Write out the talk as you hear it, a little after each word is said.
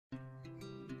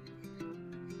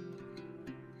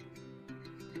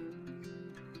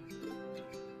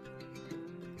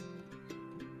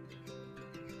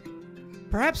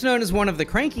Perhaps known as one of the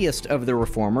crankiest of the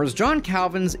reformers, John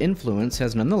Calvin's influence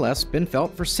has nonetheless been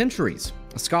felt for centuries.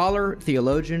 A scholar,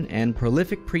 theologian, and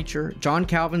prolific preacher, John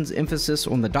Calvin's emphasis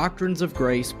on the doctrines of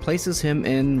grace places him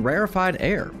in rarefied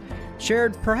air,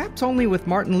 shared perhaps only with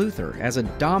Martin Luther as a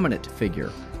dominant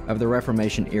figure of the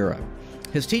Reformation era.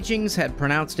 His teachings had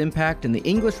pronounced impact in the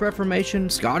English Reformation,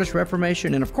 Scottish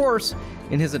Reformation, and of course,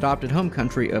 in his adopted home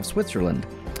country of Switzerland.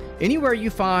 Anywhere you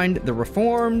find the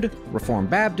Reformed, Reformed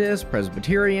Baptists,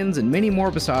 Presbyterians, and many more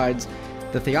besides,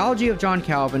 the theology of John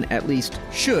Calvin at least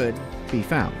should be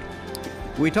found.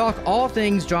 We talk all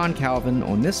things John Calvin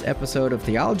on this episode of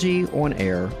Theology on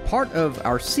Air, part of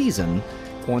our season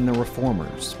on the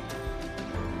Reformers.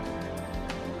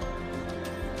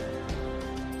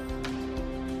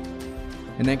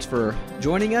 And thanks for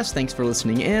joining us. Thanks for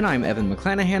listening in. I'm Evan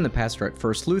McClanahan, the pastor at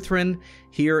First Lutheran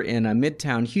here in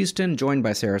Midtown Houston, joined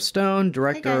by Sarah Stone,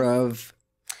 director of...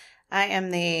 I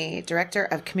am the director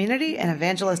of community and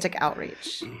evangelistic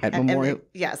outreach at Memorial.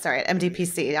 at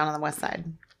MDPC down on the west side.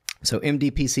 So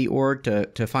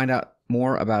MDPC.org to find out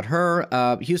more about her.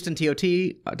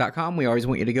 HoustonTOT.com. We always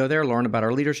want you to go there, learn about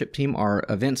our leadership team, our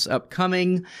events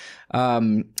upcoming.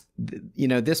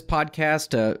 This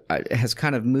podcast has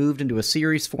kind of moved into a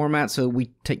series format, so we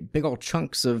take big old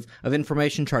chunks of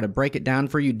information, try to break it down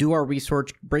for you, do our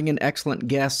research, bring in excellent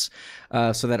guests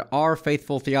so that our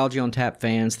faithful Theology on Tap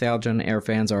fans, Theology on Air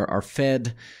fans are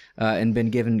fed and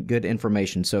been given good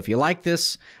information. So if you like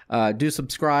this, do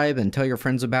subscribe and tell your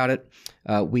friends about it.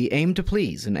 We aim to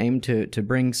please and aim to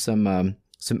bring some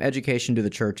education to the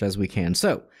church as we can.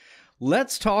 So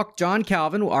let's talk John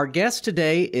Calvin. Our guest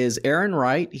today is Aaron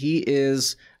Wright. He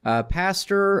is a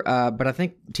pastor, but I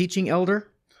think teaching elder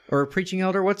or preaching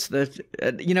elder. What's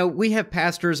the, we have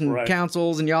pastors and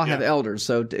councils and y'all have elders.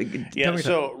 So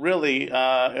really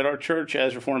at our church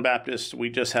as Reformed Baptists,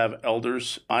 we just have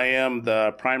elders. I am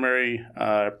the primary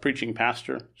preaching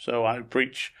pastor. So I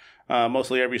preach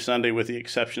mostly every Sunday with the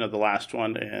exception of the last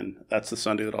one. And that's the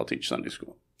Sunday that I'll teach Sunday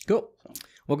school. Cool. So.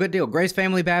 Well, good deal. Grace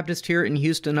Family Baptist here in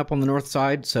Houston up on the north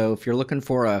side. So if you're looking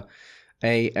for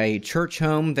a church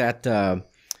home that,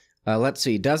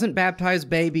 doesn't baptize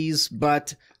babies,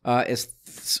 but is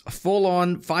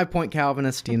full-on 5-point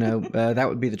Calvinist, that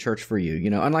would be the church for you.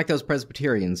 Unlike those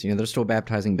Presbyterians, they're still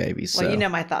baptizing babies. Well, you know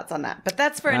my thoughts on that, but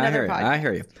that's for another podcast. I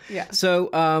hear you. Yeah. So,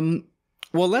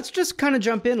 well, let's just kind of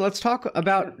jump in. Let's talk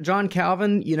about John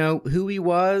Calvin, who he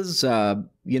was,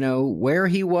 where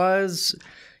he was.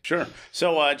 Sure.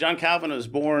 So John Calvin was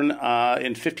born in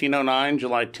 1509,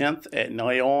 July 10th, at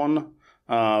Noyon,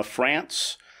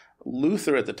 France.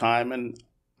 Luther at the time, and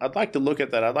I'd like to look at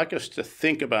that. I'd like us to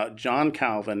think about John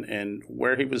Calvin and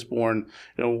where he was born,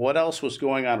 what else was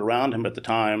going on around him at the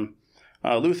time.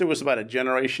 Luther was about a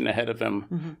generation ahead of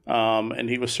him, and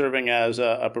he was serving as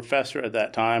a professor at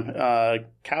that time.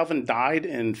 Calvin died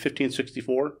in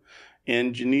 1564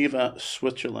 in Geneva,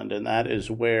 Switzerland, and that is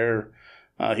where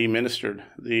he ministered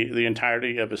the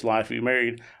entirety of his life. He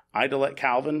married Idalette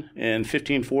Calvin in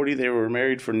 1540. They were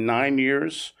married for 9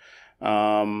 years.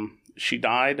 She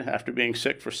died after being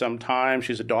sick for some time.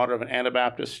 She's a daughter of an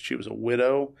Anabaptist. She was a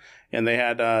widow, and they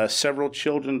had several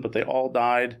children, but they all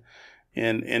died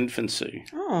in infancy.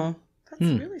 Oh, that's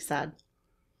really sad.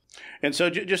 And so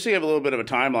just to give a little bit of a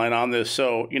timeline on this,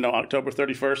 so, October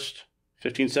 31st,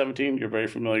 1517, you're very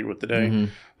familiar with the day. Mm-hmm.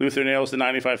 Luther nails the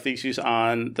 95 Theses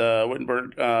on the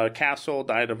Wittenberg Castle,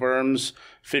 died of Worms,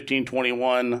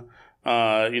 1521.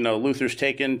 Luther's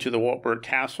taken to the Wartburg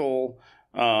Castle,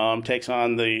 takes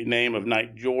on the name of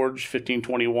Knight George,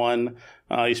 1521.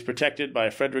 He's protected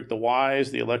by Frederick the Wise,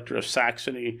 the Elector of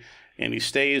Saxony, and he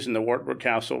stays in the Wartburg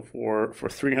Castle for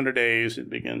 300 days and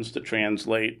begins to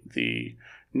translate the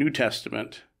New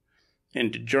Testament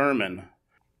into German.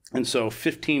 And so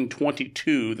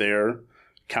 1522 there,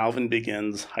 Calvin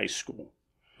begins high school.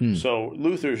 So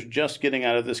Luther's just getting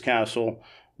out of this castle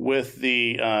with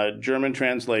the German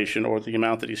translation, or the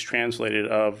amount that he's translated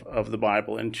of the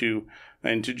Bible into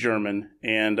German.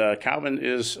 And Calvin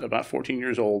is about 14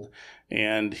 years old,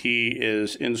 and he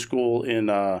is in school in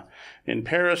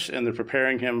Paris, and they're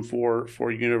preparing him for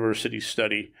university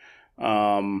study.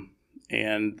 And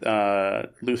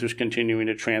Luther's continuing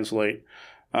to translate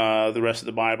the rest of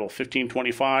the Bible.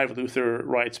 1525, Luther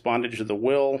writes Bondage of the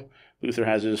Will. Luther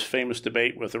has his famous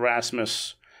debate with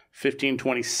Erasmus.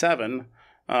 1527,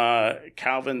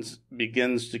 Calvin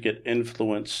begins to get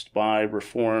influenced by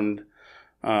Reformed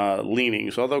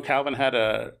leanings. Although Calvin had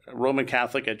a Roman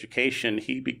Catholic education,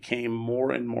 he became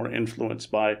more and more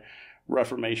influenced by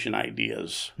Reformation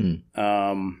ideas.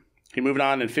 He moved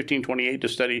on in 1528 to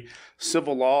study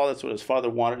civil law. That's what his father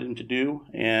wanted him to do,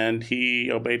 and he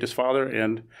obeyed his father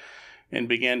and and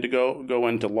began to go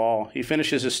into law. He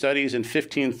finishes his studies in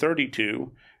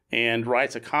 1532 and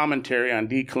writes a commentary on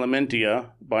De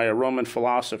Clementia by a Roman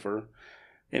philosopher.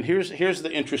 And here's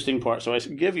the interesting part. So I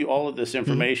give you all of this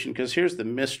information because here's the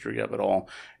mystery of it all.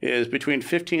 Is between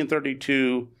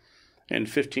 1532 and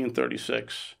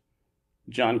 1536,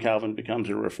 John Calvin becomes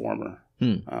a reformer.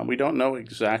 We don't know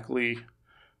exactly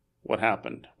what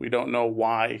happened. We don't know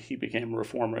why he became a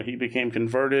reformer. He became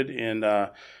converted in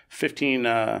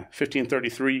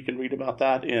 1533. You can read about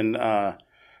that in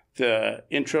the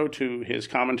intro to his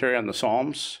commentary on the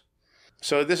Psalms.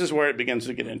 So this is where it begins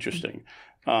to get interesting.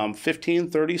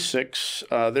 1536,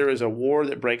 there is a war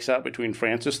that breaks out between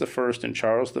Francis I and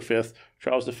Charles V.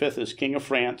 Charles V is King of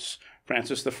France.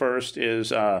 Francis I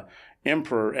is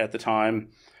emperor at the time.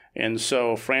 And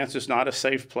so France is not a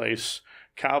safe place.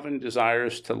 Calvin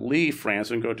desires to leave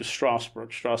France and go to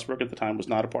Strasbourg. Strasbourg at the time was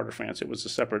not a part of France. It was a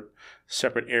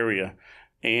separate area.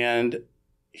 And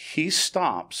he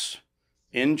stops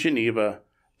in Geneva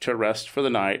to rest for the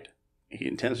night. He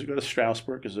intends to go to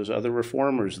Strasbourg because there's other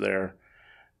reformers there.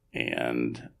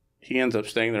 And he ends up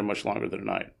staying there much longer than a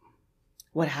night.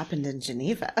 What happened in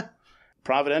Geneva?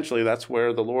 Providentially, that's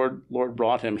where the Lord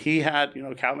brought him. He had,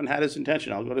 Calvin had his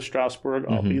intention. I'll go to Strasbourg.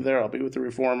 I'll be there. I'll be with the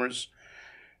reformers.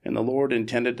 And the Lord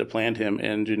intended to plant him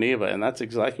in Geneva. And that's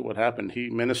exactly what happened. He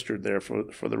ministered there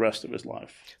for the rest of his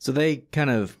life. So they kind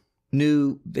of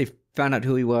knew, they found out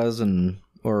who he was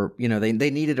or they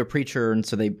needed a preacher, and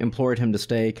so they implored him to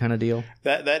stay, kind of deal.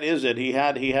 That is it. He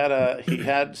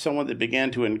had someone that began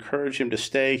to encourage him to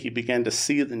stay. He began to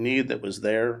see the need that was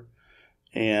there,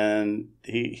 and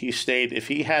he stayed. If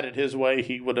he had it his way,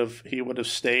 he would have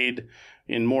stayed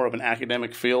in more of an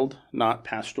academic field, not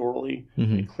pastorally.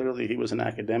 Clearly, he was an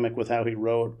academic with how he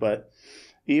wrote, but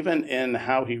even in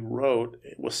how he wrote,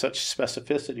 with such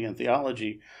specificity in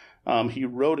theology. He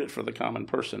wrote it for the common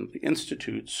person. The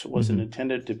Institutes wasn't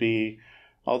intended to be,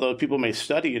 although people may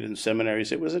study it in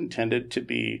seminaries, it was intended to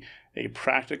be a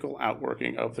practical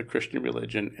outworking of the Christian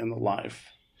religion in the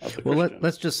life of the Christian. Well,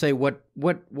 let's just say what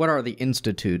are the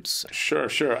Institutes?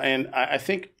 Sure. And I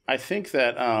think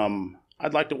that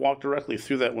I'd like to walk directly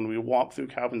through that when we walk through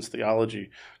Calvin's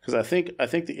theology, because I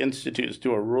think the Institutes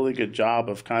do a really good job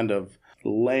of kind of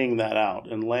laying that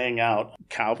out and laying out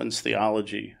Calvin's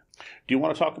theology. Do you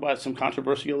want to talk about some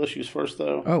controversial issues first,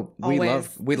 though? Oh, we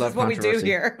love what we do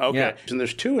here. Okay, yeah. And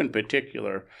there's two in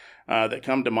particular that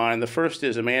come to mind. The first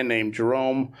is a man named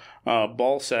Jerome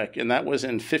Balzac, and that was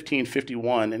in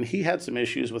 1551, and he had some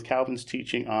issues with Calvin's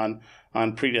teaching on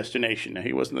predestination. Now,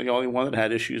 he wasn't the only one that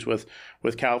had issues with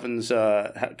Calvin's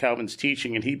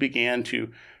teaching, and he began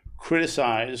to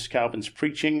criticize Calvin's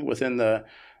preaching within the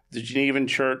Genevan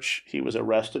church. He was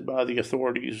arrested by the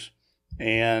authorities,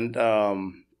 and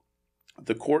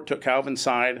the court took Calvin's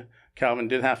side. Calvin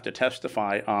did have to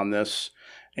testify on this,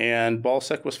 and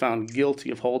Balzac was found guilty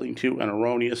of holding to an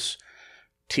erroneous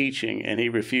teaching, and he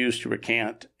refused to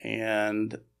recant,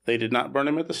 and they did not burn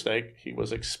him at the stake. He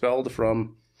was expelled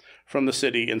from the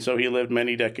city, and so he lived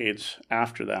many decades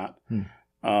after that.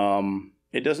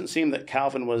 It doesn't seem that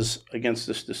Calvin was against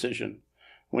this decision.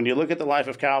 When you look at the life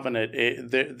of Calvin,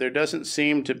 there doesn't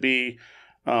seem to be,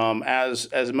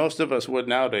 as most of us would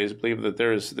nowadays, believe that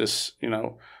there is this,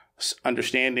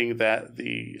 understanding that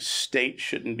the state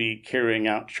shouldn't be carrying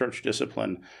out church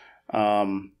discipline.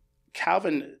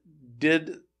 Calvin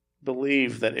did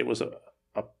believe that it was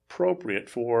appropriate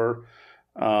for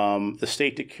the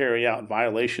state to carry out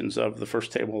violations of the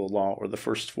first table of the law, or the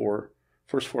first four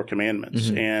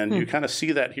commandments. And you kind of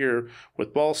see that here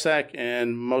with Balzac,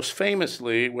 and most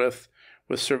famously with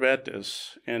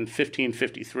Servetus in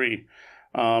 1553.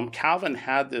 Calvin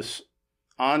had this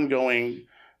ongoing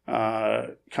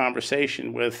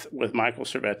conversation with Michael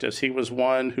Servetus. He was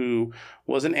one who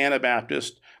was an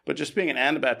Anabaptist, but just being an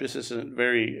Anabaptist isn't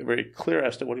very, very clear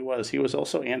as to what he was. He was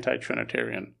also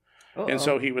anti-Trinitarian. And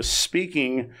so he was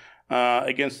speaking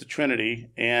against the Trinity,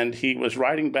 and he was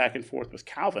writing back and forth with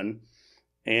Calvin.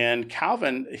 And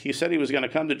Calvin, he said he was going to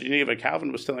come to Geneva.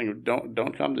 Calvin was telling him,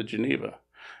 don't come to Geneva,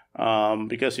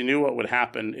 because he knew what would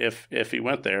happen if he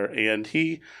went there. And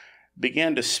he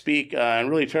began to speak in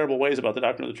really terrible ways about the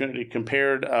doctrine of the Trinity,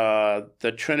 compared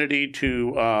the Trinity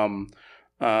to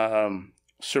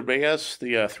Cerberus,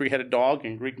 the three-headed dog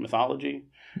in Greek mythology.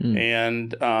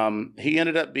 And he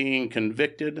ended up being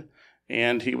convicted,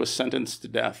 and he was sentenced to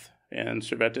death. And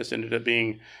Servetus ended up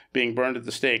being burned at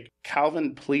the stake.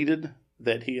 Calvin pleaded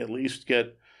that he at least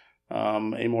get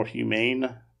a more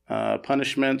humane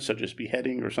punishment, such as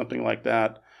beheading or something like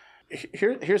that.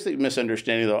 Here's the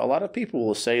misunderstanding, though. A lot of people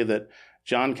will say that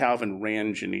John Calvin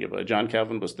ran Geneva. John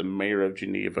Calvin was the mayor of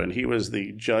Geneva, and he was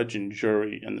the judge and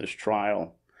jury in this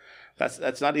trial.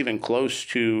 That's not even close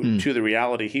to the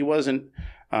reality. He wasn't.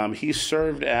 He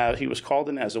was called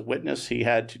in as a witness. He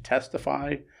had to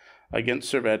testify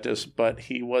against Servetus, but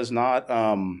he was not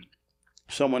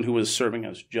someone who was serving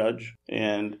as judge,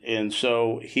 and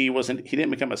so he didn't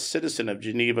become a citizen of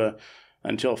Geneva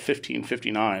until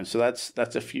 1559. So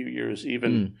that's a few years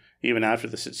even after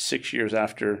this. It's 6 years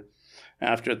after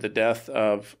the death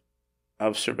of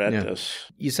Servetus.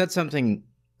 Yeah. You said something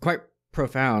quite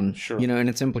profound, sure, in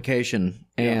its implication,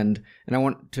 and I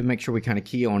want to make sure we kind of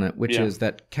key on it, which is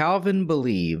that Calvin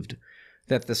believed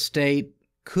that the state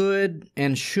could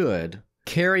and should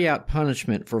carry out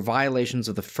punishment for violations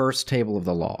of the first table of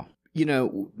the law.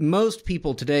 Most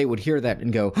people today would hear that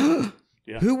and go,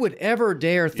 who would ever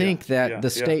dare think that the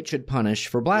state should punish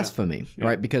for blasphemy,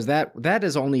 right? Because that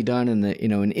is only done in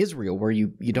in Israel, where you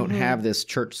don't have this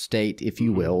church state, if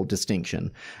you will,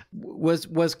 distinction.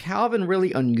 Was Calvin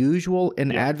really unusual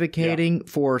in advocating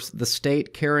for the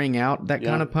state carrying out that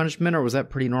kind of punishment, or was that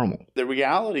pretty normal? The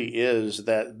reality is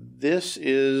that this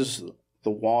is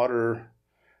the water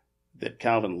that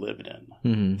Calvin lived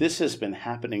in. This has been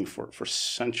happening for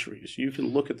centuries. You can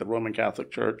look at the Roman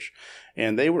Catholic Church,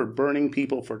 and they were burning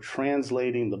people for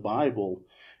translating the Bible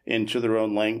into their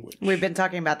own language. We've been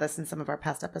talking about this in some of our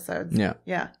past episodes.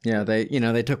 Yeah.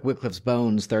 They took Wycliffe's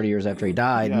bones 30 years after he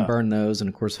died and burned those, and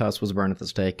of course Huss was burned at the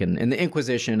stake, and the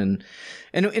Inquisition,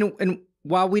 and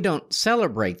while we don't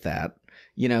celebrate that,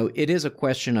 it is a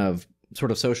question of sort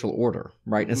of social order,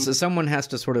 right? And so someone has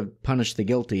to sort of punish the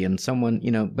guilty, and someone,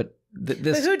 but But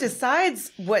who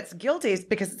decides what's guilty?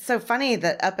 Because it's so funny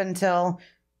that up until,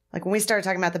 like, when we started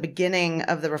talking about the beginning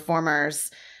of the Reformers,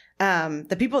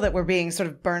 the people that were being sort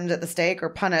of burned at the stake or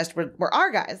punished were our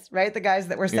guys, right? The guys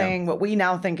that were saying what we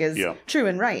now think is true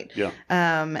and right.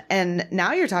 And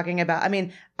now you're talking about,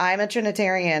 I'm a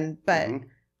Trinitarian, but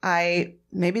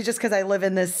maybe just because I live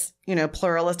in this,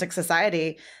 pluralistic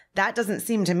society, that doesn't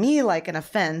seem to me like an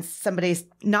offense. Somebody's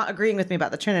not agreeing with me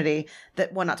about the Trinity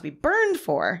that one not to be burned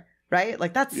for, right?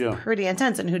 Like, that's pretty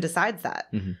intense. And who decides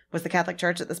that? Was the Catholic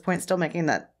Church at this point still making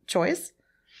that choice?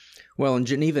 Well, in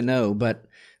Geneva, no. But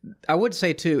I would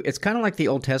say, too, it's kind of like the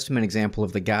Old Testament example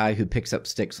of the guy who picks up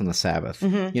sticks on the Sabbath.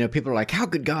 People are like, how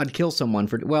could God kill someone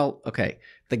for... Well, okay.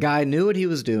 The guy knew what he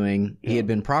was doing. He had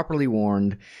been properly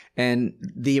warned. And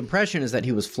the impression is that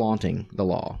he was flaunting the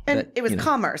law. And it was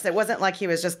commerce. It wasn't like he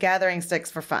was just gathering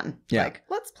sticks for fun. Like,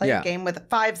 let's play a game with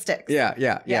 5 sticks.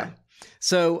 Yeah.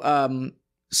 So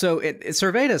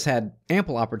Servetus had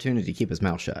ample opportunity to keep his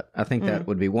mouth shut. I think that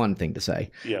would be one thing to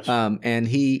say. Yes. And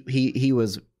he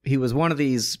was one of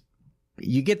these,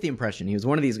 you get the impression, he was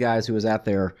one of these guys who was out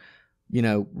there,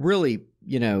 really,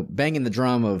 banging the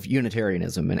drum of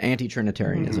Unitarianism and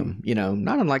anti-Trinitarianism,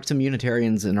 not unlike some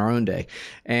Unitarians in our own day.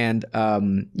 And,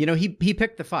 he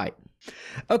picked the fight.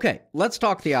 Okay, let's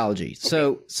talk theology.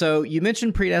 Okay. So you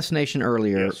mentioned predestination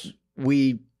earlier.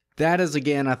 Yes. That is,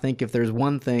 again, I think if there's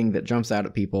one thing that jumps out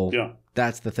at people,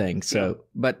 that's the thing. So,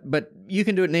 but you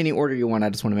can do it in any order you want. I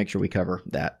just want to make sure we cover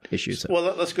that issue. So.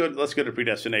 Well, let's go to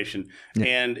predestination. Yeah.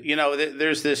 And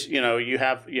there's this. You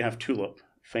have TULIP.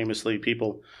 Famously,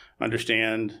 people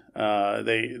understand.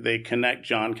 They connect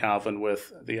John Calvin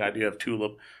with the idea of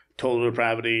TULIP: total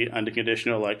depravity,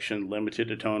 unconditional election, limited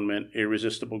atonement,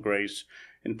 irresistible grace,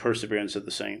 and perseverance of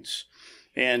the saints.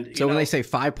 And so when they say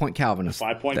 5-point Calvinists,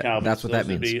 5-point Calvinists, that's what that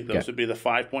means. Those would be the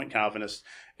 5-point Calvinists.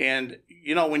 And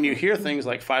when you hear things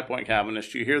like 5-point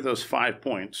Calvinists, you hear those 5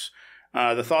 points.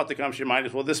 The thought that comes to your mind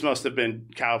is, well, this must have been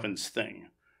Calvin's thing.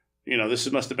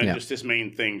 This must have been just his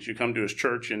main things. You come to his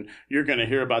church, and you're going to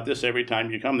hear about this every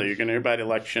time you come there. You're going to hear about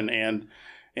election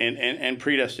and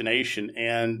predestination.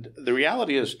 And the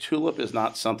reality is, TULIP is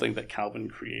not something that Calvin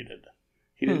created.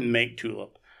 He didn't make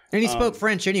TULIP. And he spoke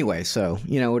French anyway, so,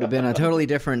 it would have been a totally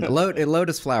different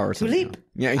lotus flower. TULIP.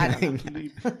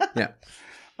 Yeah.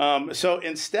 So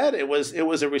instead, it was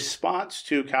a response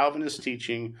to Calvinist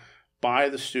teaching by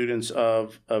the students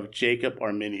of Jacob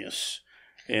Arminius.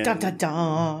 And dun, dun,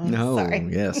 dun. No, Sorry.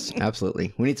 Yes,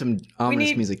 absolutely. We need some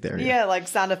ominous music there. Yeah, like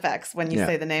sound effects when you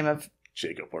say the name of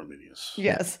Jacob Arminius.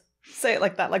 Yes. Say it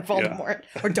like that, like Voldemort.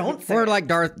 Or don't say it. Or it. like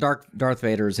Darth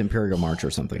Vader's Imperial March or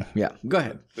something. Yeah, go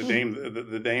ahead. The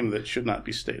name that should not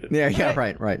be stated. Yeah,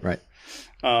 right.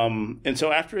 And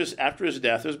so after his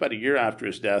death, it was about a year after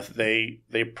his death, they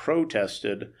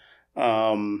protested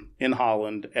in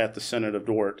Holland at the Synod of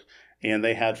Dort, and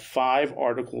they had 5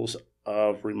 articles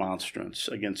of remonstrance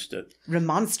against it.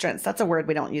 Remonstrance, that's a word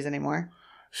we don't use anymore.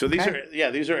 So these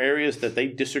are areas that they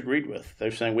disagreed with.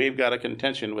 They're saying we've got a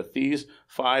contention with these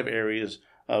 5 areas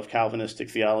Calvinistic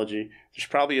theology. There's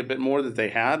probably a bit more that they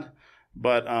had,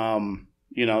 but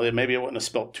maybe it wouldn't have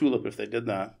spelled tulip if they did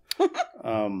that.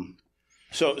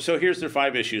 So here's their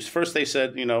 5 issues. First, they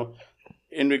said,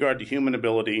 in regard to human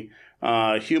ability,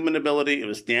 it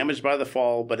was damaged by the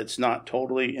fall, but it's not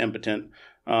totally impotent.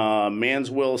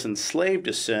 Man's will is enslaved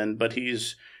to sin, but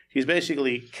he's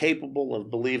basically capable of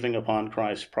believing upon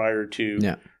Christ prior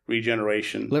to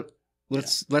regeneration.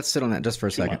 Let's sit on that just for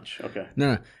a second. Much. Okay.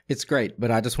 No, it's great,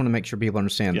 but I just want to make sure people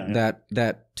understand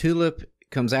that TULIP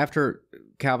comes after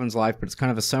Calvin's life, but it's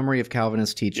kind of a summary of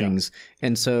Calvinist teachings,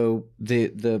 and so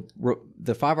the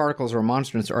 5 articles of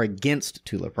remonstrance are against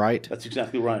TULIP, right? That's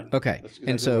exactly right. Okay,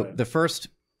 and so the first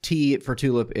T for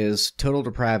TULIP is total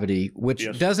depravity,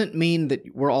 which doesn't mean that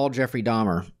we're all Jeffrey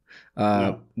Dahmer.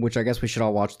 Which I guess we should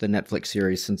all watch the Netflix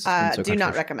series since it's so do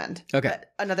not recommend. Okay,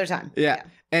 another time. Yeah.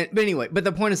 But anyway,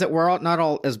 the point is that we're not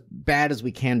all as bad as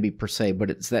we can be per se, but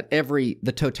it's that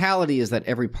the totality is that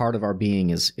every part of our being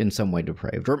is in some way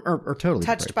depraved or totally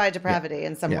touched depraved. by depravity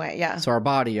in some way. Yeah. So our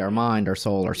body, our mind, our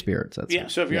soul, our spirits.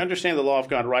 So if you understand the law of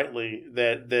God rightly,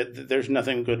 that there's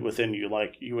nothing good within you,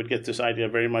 like you would get this idea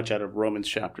very much out of Romans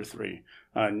chapter 3.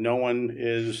 No one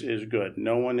is good.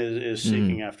 No one is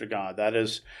seeking after God. That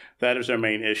is our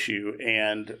main issue.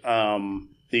 And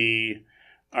the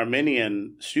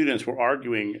Arminian students were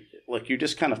arguing, like, you're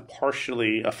just kind of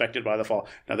partially affected by the fall.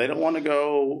 Now, they don't want to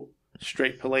go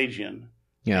straight Pelagian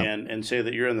and say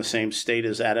that you're in the same state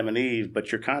as Adam and Eve,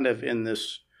 but you're kind of in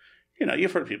this,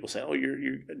 you've heard people say, oh,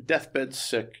 you're deathbed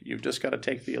sick. You've just got to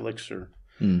take the elixir.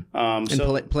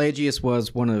 Pelagius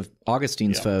was one of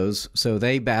Augustine's foes, so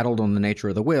they battled on the nature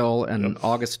of the will, and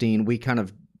Augustine, we kind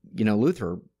of,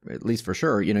 Luther, at least for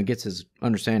sure, gets his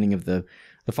understanding of the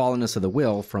fallenness of the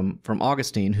will from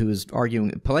Augustine, who is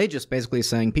arguing. Pelagius basically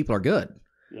saying people are good.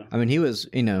 Yeah. I mean, he was,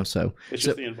 so... It's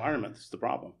just the environment that's the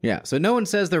problem. Yeah, so no one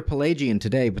says they're Pelagian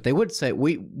today, but they would say,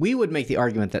 we would make the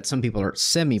argument that some people are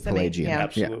semi-Pelagian.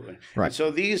 Absolutely. Right. And so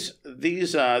these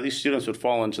students would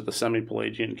fall into the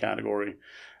semi-Pelagian category.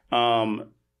 The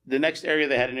next area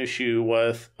they had an issue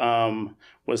with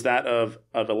was that of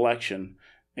election.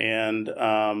 And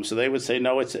so they would say,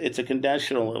 no, it's a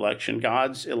conditional election.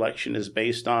 God's election is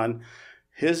based on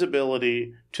his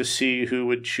ability to see who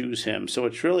would choose him. So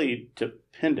it's really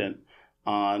dependent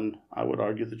on, I would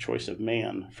argue, the choice of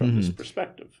man from this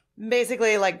perspective.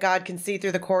 Basically, like God can see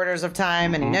through the corridors of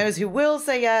time and he knows who will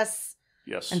say yes.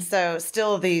 Yes. And so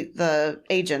still the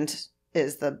agent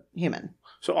is the human.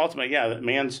 So ultimately, that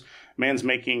man's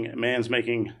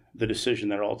making the decision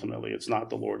there ultimately. It's not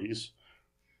the Lord. He's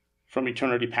from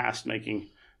eternity past making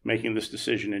this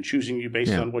decision and choosing you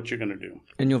based on what you're going to do.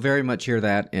 And you'll very much hear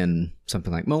that in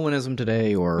something like Molinism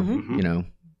today, or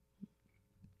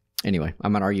anyway,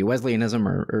 I'm going to argue Wesleyanism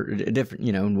or different,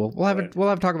 and we'll have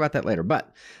a talk about that later.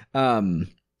 But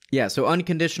so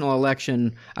unconditional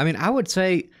election. I mean, I would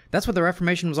say that's what the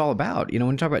Reformation was all about. When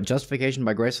you talk about justification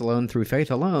by grace alone through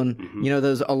faith alone,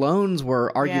 those alones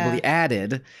were arguably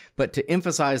added, but to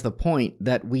emphasize the point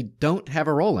that we don't have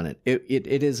a role in it.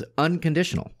 It is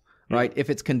unconditional. Right? If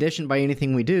it's conditioned by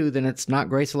anything we do, then it's not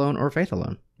grace alone or faith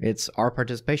alone. It's our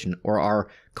participation or our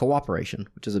cooperation,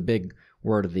 which is a big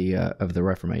word of the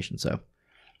Reformation. So,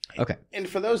 okay. And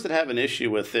for those that have an issue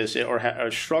with this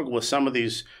or struggle with some of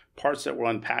these parts that we're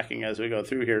unpacking as we go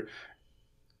through here,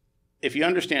 if you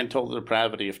understand total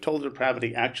depravity, if total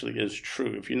depravity actually is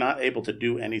true, if you're not able to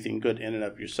do anything good in and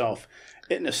of yourself,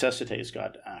 it necessitates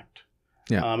God to act.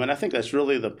 Yeah. And I think that's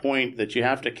really the point that you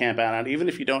have to camp out on, even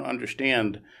if you don't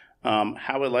understand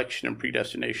how election and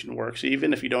predestination works.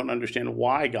 Even if you don't understand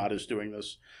why God is doing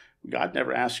this, God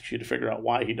never asks you to figure out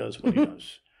why he does what he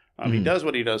does. He does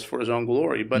what he does for his own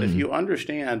glory. But if you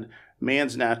understand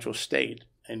man's natural state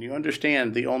and you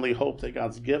understand the only hope that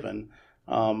God's given,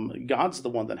 God's the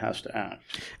one that has to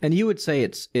act. And you would say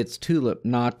it's TULIP,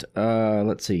 not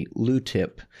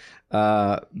LUTIP,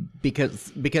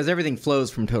 because everything flows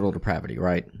from total depravity,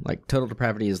 right? Like total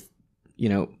depravity is,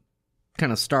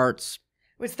 kind of starts.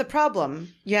 It's the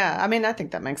problem. Yeah. I mean, I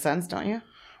think that makes sense, don't you?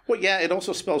 Well, yeah, it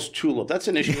also spells tulip. That's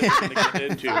an issue we're going to get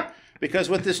into. Because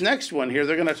with this next one here,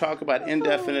 they're going to talk about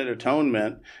indefinite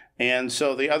atonement. And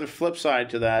so the other flip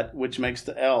side to that, which makes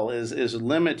the L, is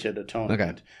limited atonement.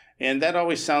 Okay. And that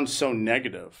always sounds so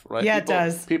negative, right? Yeah, it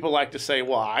does. People like to say,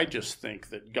 well, I just think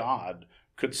that God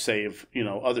could save,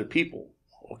 other people.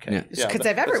 Okay. Yeah, could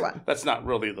save everyone. That's not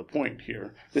really the point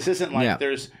here. This isn't like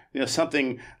there's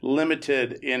something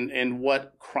limited in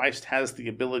what Christ has the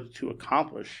ability to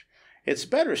accomplish. It's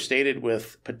better stated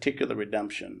with particular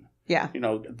redemption. Yeah.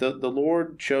 The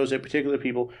Lord chose a particular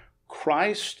people.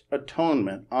 Christ's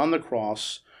atonement on the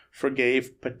cross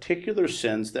forgave particular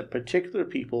sins that particular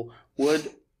people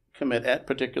would commit at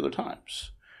particular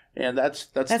times. And that's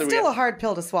still a hard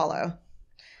pill to swallow.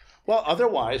 Well,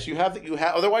 otherwise you have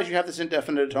this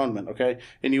indefinite atonement, okay?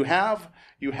 And you have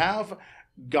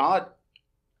God.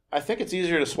 I think it's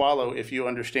easier to swallow if you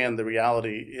understand the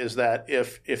reality is that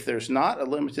if there's not a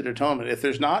limited atonement, if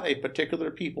there's not a particular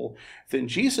people, then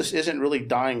Jesus isn't really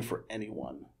dying for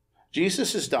anyone.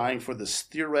 Jesus is dying for this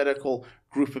theoretical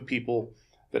group of people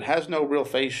that has no real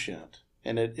face yet,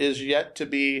 and it is yet to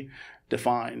be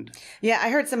defined. Yeah, I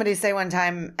heard somebody say one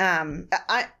time, I'm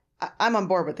on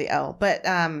board with the L, but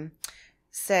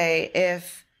say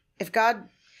if God...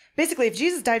 Basically, if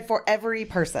Jesus died for every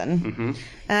person,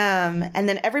 and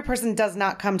then every person does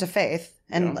not come to faith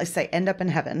and, let's say, end up in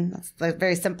heaven, that's a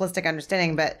very simplistic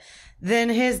understanding, but then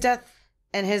his death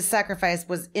and his sacrifice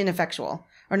was ineffectual,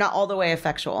 or not all the way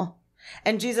effectual.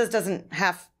 And Jesus doesn't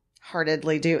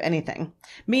half-heartedly do anything,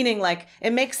 meaning, like,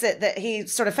 it makes it that he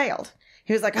sort of failed.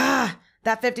 He was like, that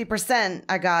 50%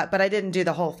 I got, but I didn't do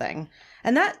the whole thing.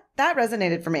 And that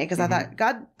resonated for me, because I thought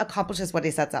God accomplishes what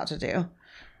he sets out to do.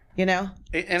 You know?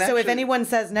 And so if anyone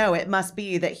says no, it must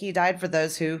be that he died for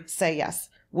those who say yes,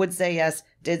 would say yes,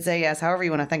 did say yes, however you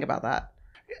want to think about that.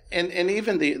 And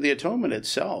even the atonement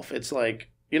itself, it's like,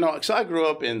 you know, because I grew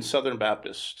up in Southern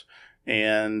Baptist,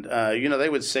 and, you know, they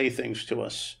would say things to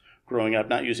us growing up,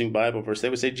 not using Bible verse. They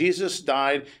would say, Jesus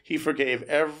died, he forgave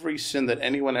every sin that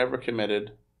anyone ever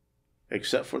committed,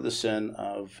 except for the sin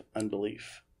of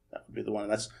unbelief. That would be the one.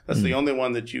 That's the only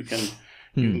one that you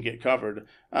can get covered.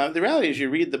 The reality is you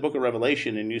read the book of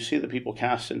Revelation and you see the people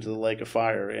cast into the lake of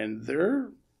fire, and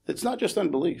it's not just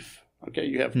unbelief. Okay,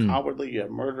 you have cowardly, you have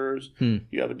murderers,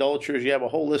 you have adulterers, you have a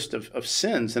whole list of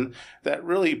sins, and that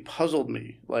really puzzled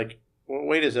me. Like, well,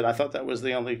 wait, is it? I thought that was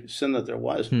the only sin that there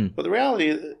was. But the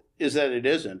reality is that it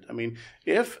isn't. I mean,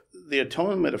 if the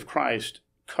atonement of Christ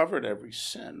covered every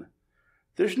sin,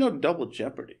 there's no double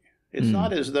jeopardy. It's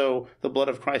not as though the blood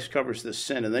of Christ covers this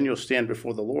sin, and then you'll stand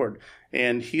before the Lord,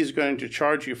 and he's going to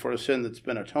charge you for a sin that's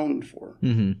been atoned for.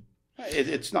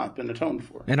 It's not been atoned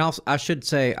for. And also, I should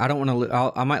say, I don't want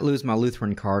to. I might lose my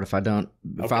Lutheran card if I don't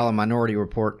file a minority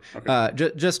report. Okay.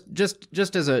 Just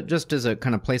as a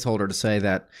kind of placeholder to say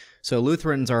that. So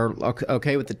Lutherans are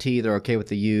okay with the T, they're okay with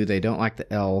the U, they don't like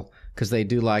the L, because they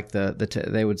do like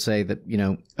they would say that, you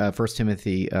know, 1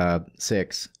 Timothy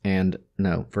 6 and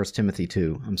 1 Timothy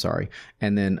 2, I'm sorry,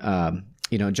 and then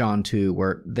you know, John 2,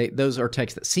 where those are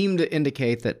texts that seem to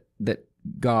indicate that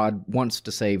God wants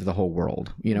to save the whole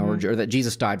world, you know, or that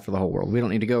Jesus died for the whole world. We don't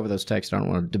need to go over those texts. I don't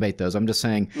want to debate those. I'm just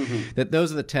saying that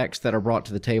those are the texts that are brought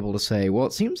to the table to say, well,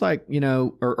 it seems like, you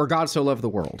know, or God so loved the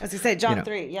world. As you say, John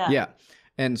 3, yeah. Yeah.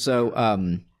 And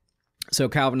so so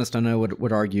Calvinists, I know,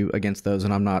 would argue against those,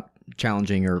 and I'm not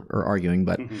challenging or arguing,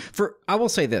 but I will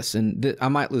say this, and I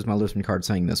might lose my Lutheran card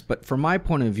saying this, but from my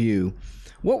point of view,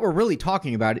 what we're really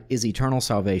talking about is eternal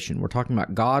salvation. We're talking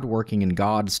about God working in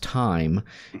God's time.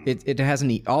 It has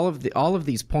all of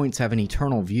these points have an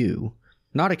eternal view,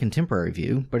 not a contemporary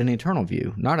view, but an eternal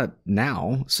view, not a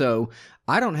now. So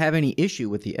I don't have any issue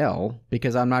with the L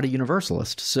because I'm not a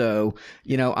universalist. So,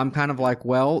 you know, I'm kind of like,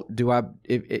 well,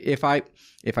 if I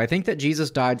think that Jesus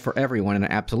died for everyone in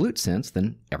an absolute sense,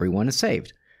 then everyone is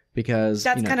saved. Because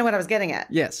that's kind of what I was getting at.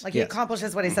 Yes. Like he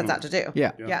accomplishes what he sets out to do.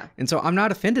 Yeah. And so I'm not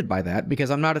offended by that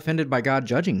because I'm not offended by God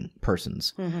judging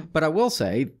persons. But I will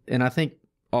say, and I think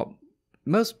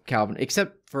most Calvin,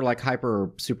 except for like hyper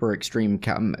or super extreme,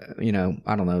 you know,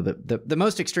 I don't know, the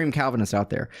most extreme Calvinists out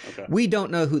there, we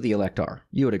don't know who the elect are.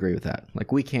 You would agree with that.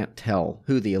 Like we can't tell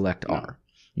who the elect are.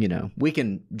 You know, we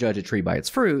can judge a tree by its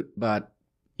fruit, but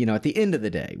you know, at the end of the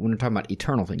day, when we're talking about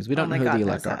eternal things, we don't know who the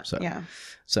elect are.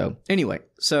 So anyway,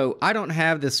 so I don't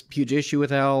have this huge issue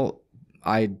with L.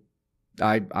 I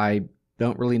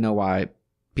don't really know why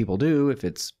people do. If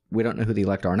we don't know who the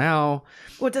elect are now.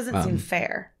 Well, it doesn't seem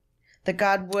fair that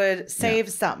God would save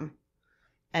some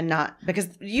and not, because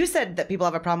you said that people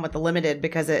have a problem with the limited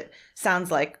because it sounds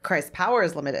like Christ's power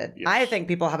is limited. Yes. I think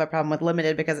people have a problem with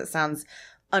limited because it sounds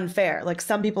unfair. Like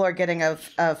some people are getting a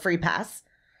free pass,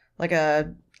 like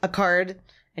a card,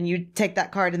 and you take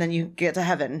that card and then you get to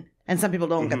heaven. And some people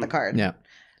don't get the card. Yeah.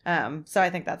 So I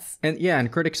think that's...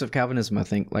 And critics of Calvinism, I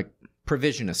think, like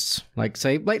provisionists, like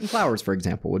say Leighton Flowers, for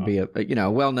example, would be a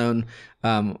well-known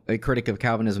a critic of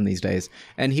Calvinism these days.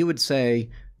 And he would say,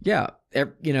 who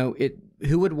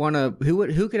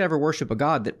could ever worship a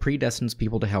God that predestines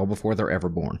people to hell before they're ever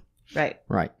born? Right.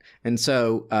 Right. And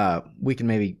so we can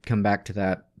maybe come back to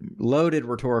that loaded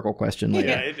rhetorical question later.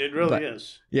 Yeah, it really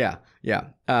is. Yeah.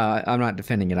 I'm not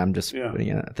defending it. I'm just putting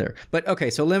it out there. But okay,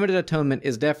 so limited atonement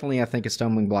is definitely, I think, a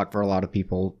stumbling block for a lot of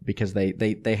people because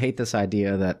they hate this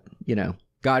idea that,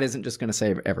 God isn't just going to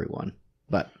save everyone.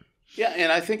 But yeah,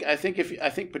 and I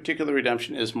think particular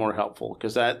redemption is more helpful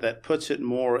because that puts it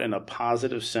more in a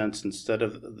positive sense instead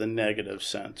of the negative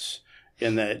sense.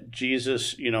 In that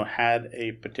Jesus, had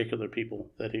a particular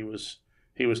people that he was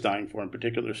dying for, and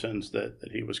particular sins that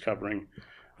he was covering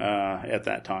at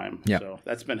that time. Yep. So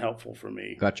that's been helpful for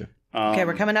me. Gotcha. Okay,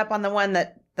 we're coming up on the one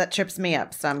that trips me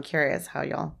up, so I'm curious how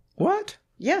y'all. What?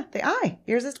 Yeah, the I,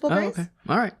 irresistible grace. Okay.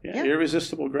 All right. Yeah.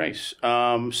 Irresistible grace.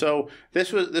 So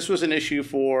this was an issue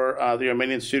for the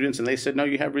Armenian students, and they said, no,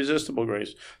 you have resistible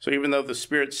grace. So even though the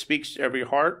Spirit speaks to every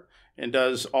heart and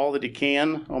does all that he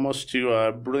can almost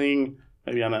to bring,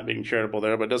 maybe I'm not being charitable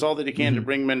there, but does all that he can to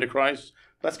bring men to Christ,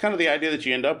 that's kind of the idea that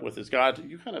you end up with is God,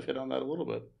 you kind of hit on that a little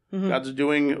bit. God's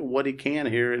doing what he can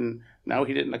here, and now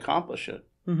he didn't accomplish it.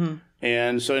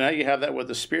 And so now you have that with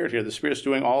the Spirit here. The Spirit's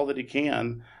doing all that he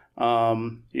can, but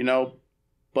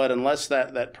unless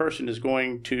that person is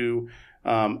going to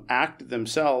act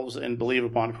themselves and believe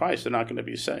upon Christ, they're not going to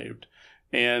be saved.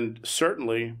 And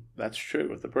certainly that's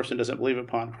true. If the person doesn't believe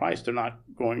upon Christ, they're not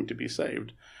going to be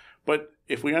saved. But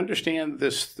if we understand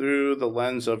this through the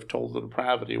lens of total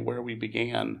depravity, where we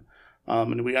began,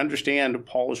 and we understand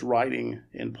Paul's writing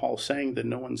and Paul saying that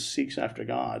no one seeks after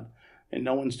God and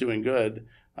no one's doing good,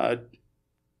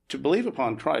 to believe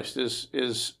upon Christ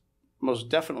is most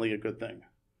definitely a good thing.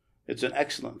 It's an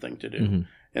excellent thing to do.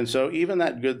 And so even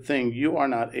that good thing you are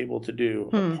not able to do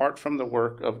apart from the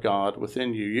work of God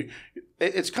within you.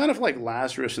 It's kind of like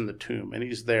Lazarus in the tomb, and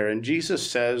he's there, and Jesus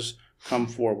says, come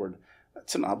forward.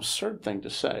 That's an absurd thing to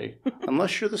say,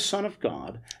 unless you're the Son of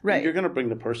God, right? And you're going to bring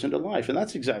the person to life. And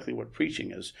that's exactly what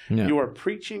preaching is. Yeah. You are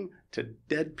preaching to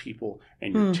dead people,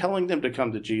 and you're telling them to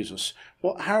come to Jesus.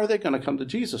 Well, how are they going to come to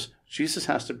Jesus? Jesus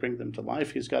has to bring them to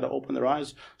life. He's got to open their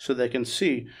eyes so they can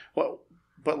see. Well,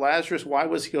 but Lazarus, why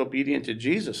was he obedient to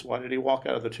Jesus? Why did he walk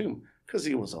out of the tomb? Because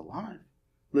he was alive.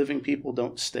 Living people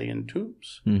don't stay in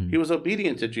tombs. He was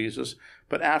obedient to Jesus,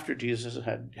 but after Jesus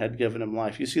had given him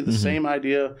life. You see the same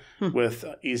idea with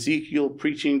Ezekiel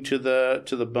preaching to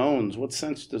the bones. What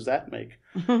sense does that make?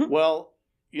 Well,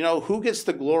 who gets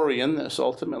the glory in this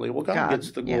ultimately? Well, God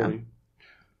gets the glory.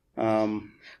 Yeah.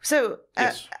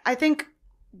 Yes. I think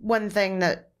one thing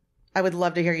that I would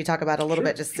love to hear you talk about a little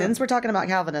bit, since we're talking about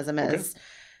Calvinism, is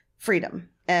freedom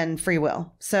and free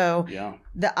will. So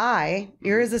the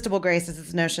irresistible grace, is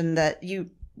this notion that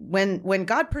when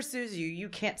God pursues you, you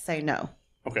can't say no.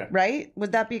 Okay. Right?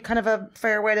 Would that be kind of a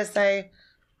fair way to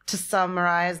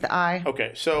summarize the I?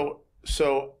 Okay. So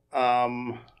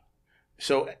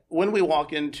when we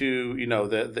walk into,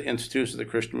 the institutes of the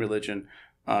Christian religion,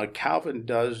 Calvin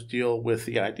does deal with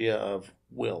the idea of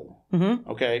will.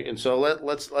 Okay, and so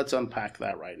let's unpack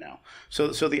that right now. So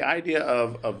the idea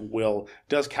of will,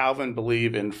 does Calvin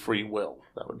believe in free will?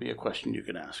 That would be a question you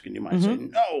could ask, and you might say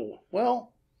no.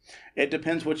 Well, it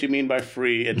depends what you mean by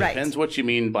free. It depends what you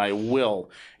mean by will.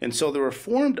 And so the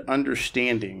Reformed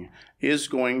understanding is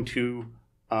going to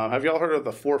have y'all heard of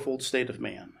the fourfold state of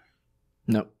man?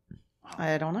 No.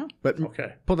 I don't know. But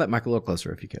pull that mic a little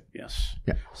closer if you could. Yes.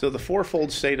 Yeah. So the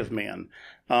fourfold state of man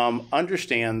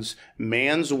understands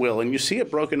man's will. And you see it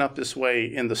broken up this way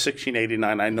in the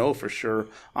 1689, I know for sure,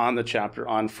 on the chapter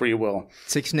on free will.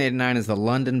 1689 is the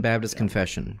London Baptist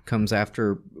Confession. Comes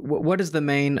after, what is the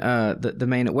main, the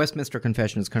main, Westminster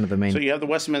Confession is kind of the main. So you have the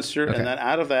Westminster, and then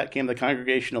out of that came the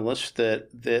Congregationalists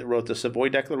that wrote the Savoy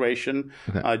Declaration.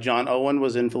 John Owen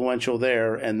was influential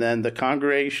there. And then the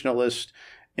Congregationalists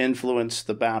influenced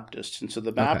the Baptists. And so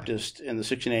the Baptists in the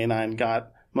 1689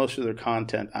 got most of their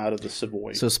content out of the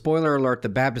Savoy. So spoiler alert, the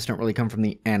Baptists don't really come from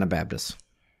the Anabaptists.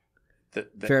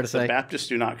 Fair to say? The Baptists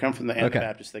do not come from the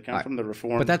Anabaptists. They come from the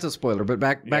Reformed. But that's a spoiler. But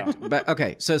back.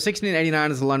 Okay. So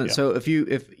 1689 is the London. Yeah. So if you're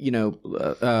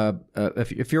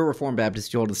a Reformed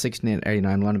Baptist, you hold the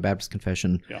 1689 London Baptist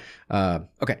Confession. Yeah.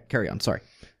 Okay. Carry on. Sorry.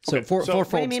 So fourfold.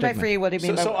 What do you mean by free? What do you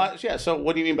mean by will? So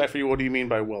what do you mean by free? What do you mean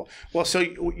by will? Well, so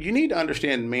you need to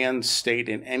understand man's state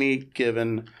in any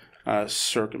given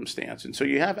circumstance. And so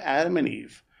you have Adam and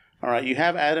Eve. All right. You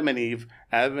have Adam and Eve.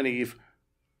 Adam and Eve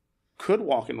could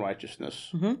walk in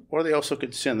righteousness, or they also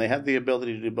could sin. They have the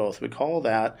ability to do both. We call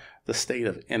that the state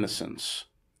of innocence.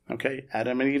 Okay.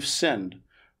 Adam and Eve sinned.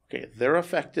 Okay. They're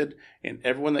affected, and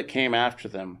everyone that came after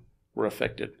them were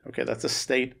affected. Okay, that's a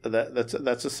state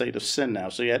that's a state of sin now.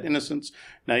 So you had innocence,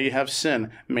 now you have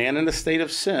sin. Man in a state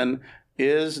of sin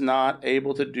is not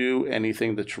able to do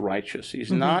anything that's righteous.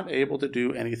 He's not able to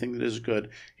do anything that is good.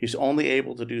 He's only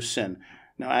able to do sin.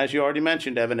 Now, as you already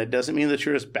mentioned, Evan, it doesn't mean that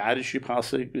you're as bad as you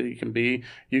possibly can be.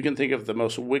 You can think of the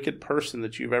most wicked person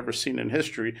that you've ever seen in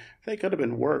history. They could have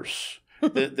been worse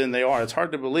than they are. It's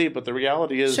hard to believe, but the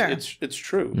reality is it's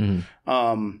true.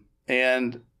 And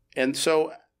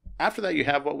so after that, you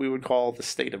have what we would call the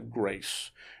state of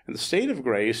grace. And the state of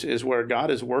grace is where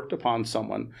God has worked upon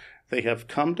someone. They have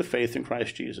come to faith in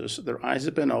Christ Jesus. Their eyes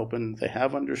have been opened. They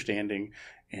have understanding.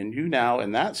 And you now,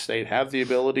 in that state, have the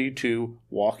ability to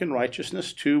walk in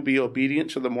righteousness, to be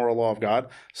obedient to the moral law of God,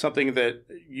 something that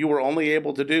you were only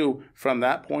able to do from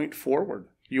that point forward.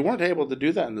 You weren't able to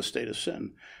do that in the state of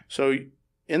sin. So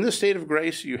in the state of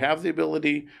grace, you have the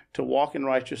ability to walk in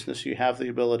righteousness. You have the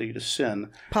ability to sin.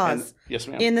 Pause. Yes,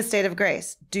 ma'am. In the state of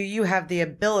grace, do you have the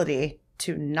ability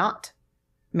to not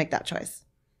make that choice?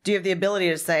 Do you have the ability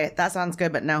to say, that sounds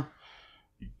good, but no?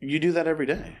 You do that every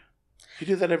day. You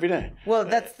do that every day. Well,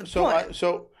 that's the point.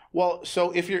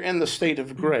 So if you're in the state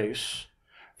of grace,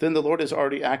 then the Lord has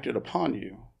already acted upon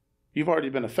you. You've already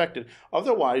been affected.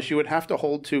 Otherwise, you would have to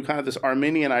hold to kind of this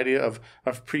Arminian idea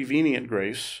of prevenient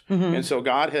grace. And so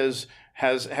God has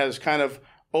kind of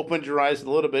opened your eyes a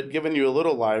little bit, given you a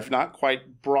little life, not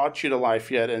quite brought you to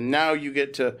life yet, and now you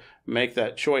get to make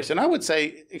that choice. And I would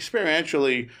say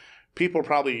experientially, people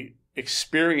probably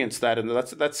experience that, and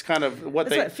that's kind of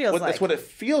what it feels like. That's what it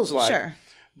feels like. Sure.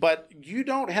 But you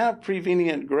don't have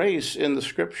prevenient grace in the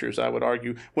scriptures, I would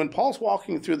argue. When Paul's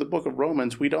walking through the book of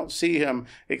Romans, we don't see him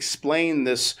explain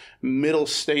this middle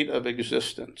state of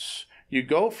existence. You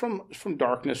go from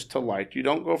darkness to light. You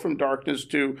don't go from darkness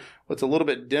to what's a little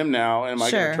bit dim now, and am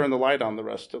I going to turn the light on the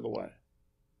rest of the way?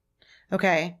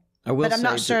 Okay. But I'm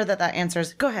not sure that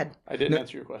answers. Go ahead. I didn't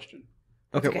answer your question.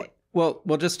 Okay. Well,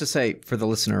 just to say for the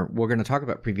listener, we're going to talk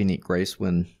about prevenient grace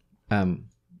when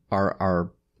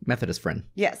our Methodist friend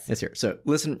is here. So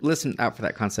listen out for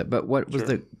that concept. But what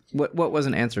was what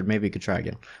wasn't answered? Maybe you could try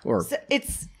again. Or so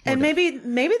maybe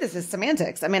this is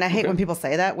semantics. I mean, I hate when people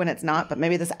say that when it's not, but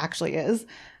maybe this actually is.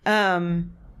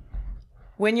 When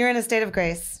you're in a state of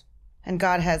grace and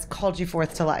God has called you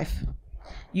forth to life,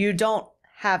 you don't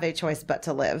have a choice but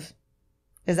to live.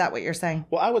 Is that what you're saying?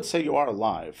 Well, I would say you are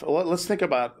alive. Well, let's think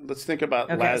about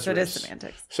Lazarus. So it is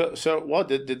semantics. So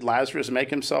did Lazarus make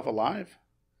himself alive?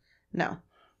 No.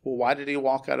 Well, why did he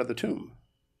walk out of the tomb?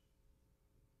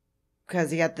 Because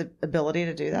he had the ability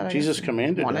to do that. Jesus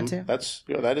commanded him. To.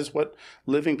 That is what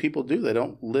living people do. They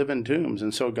don't live in tombs,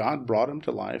 and so God brought him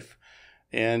to life,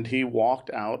 and he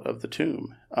walked out of the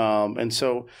tomb. And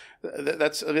so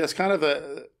that's kind of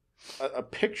a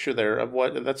picture there of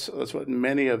what that's what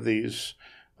many of these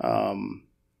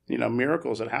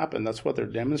miracles that happen. That's what they're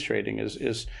demonstrating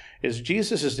is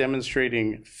Jesus is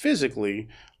demonstrating physically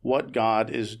what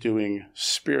God is doing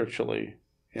spiritually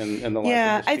in the life.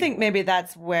 Yeah, I think maybe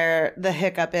that's where the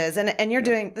hiccup is, and you're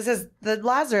doing this is the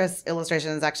Lazarus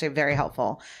illustration is actually very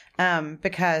helpful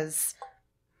because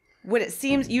what it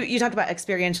seems you talked about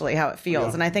experientially how it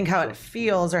feels, and I think how it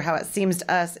feels or how it seems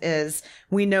to us is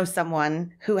we know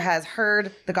someone who has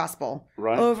heard the gospel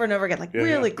over and over again, like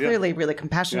really clearly, really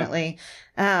compassionately.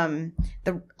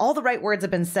 All the right words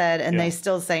have been said, and they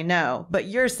still say no. But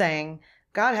you're saying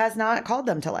God has not called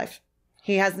them to life.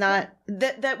 He has not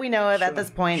that we know of at this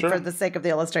point for the sake of the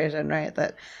illustration, right?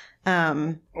 That.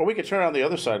 Or we could turn on the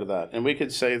other side of that, and we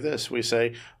could say this. We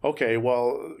say, okay,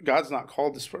 well, God's not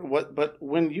called this. But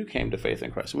when you came to faith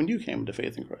in Christ,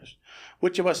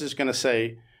 which of us is going to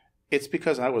say, it's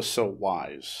because I was so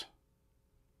wise?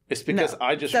 It's because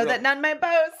I just... So that none may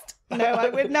boast. No, I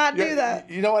would not do that.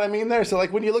 You know what I mean there? So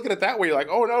like when you look at it that way, you're like,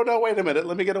 oh, no, wait a minute.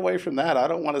 Let me get away from that. I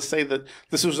don't want to say that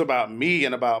this was about me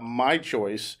and about my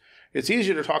choice. It's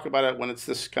easier to talk about it when it's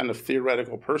this kind of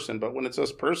theoretical person, but when it's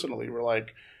us personally, we're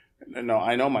like... No,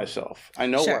 I know myself. I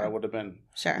know where I would have been.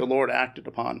 Sure. The Lord acted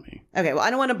upon me. Okay, well, I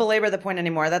don't want to belabor the point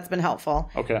anymore. That's been helpful.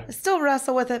 Okay. I still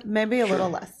wrestle with it, maybe a little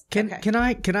less. Can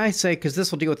I say, because this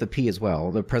will deal with the P as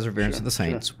well, the perseverance of the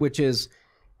saints, which is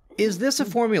this a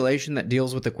formulation that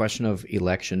deals with the question of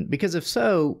election? Because if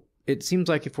so, it seems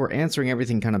like if we're answering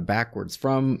everything kind of backwards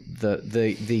from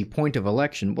the point of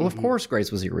election, well, of course,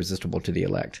 grace was irresistible to the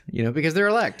elect, because they're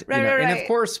elect, right. And of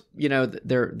course,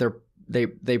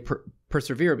 they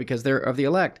persevere because they're of the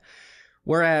elect.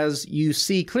 Whereas you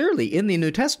see clearly in the New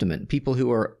Testament people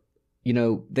who are,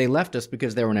 they left us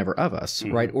because they were never of us,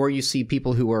 right? Or you see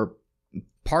people who are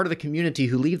part of the community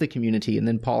who leave the community, and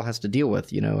then Paul has to deal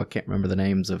with, I can't remember the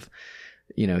names of,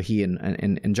 he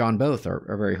and John both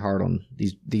are very hard on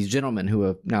these gentlemen who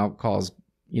have now caused,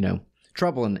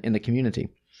 trouble in the community.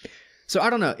 So I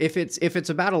don't know if it's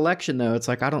about election though. It's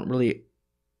like I don't really,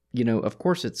 of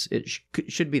course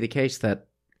should be the case that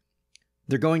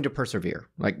they're going to persevere.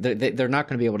 Like they're not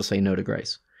going to be able to say no to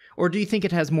grace. Or do you think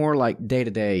it has more like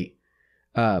day-to-day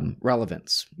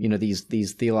relevance?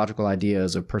 These theological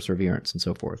ideas of perseverance and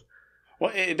so forth.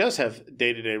 Well, it does have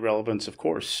day-to-day relevance, of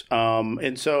course.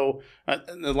 And so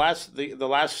the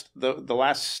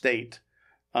last state,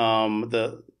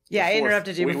 I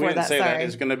interrupted you before we didn't that. say Sorry. that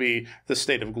is going to be the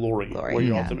state of glory where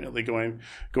you're ultimately going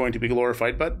to be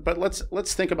glorified. But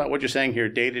let's think about what you're saying here,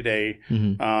 day-to-day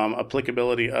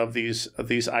applicability of these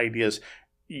ideas.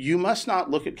 You must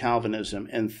not look at Calvinism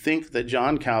and think that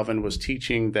John Calvin was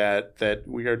teaching that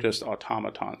we are just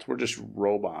automatons. We're just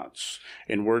robots.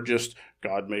 And we're just,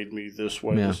 God made me this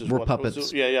way. Yeah, this is we're what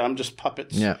puppets. I'm just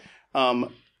puppets. Yeah.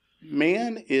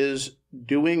 Man is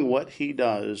doing what he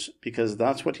does because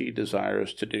that's what he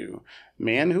desires to do.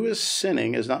 Man who is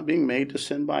sinning is not being made to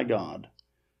sin by God.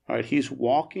 All right, he's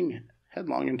walking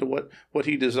headlong into what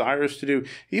he desires to do.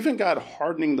 Even God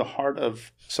hardening the heart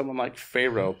of someone like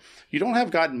Pharaoh. You don't have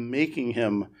God making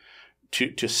him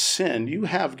to sin. You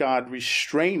have God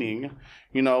restraining,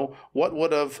 what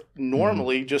would have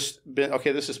normally just been,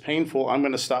 okay, this is painful, I'm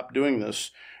going to stop doing this.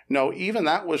 No, even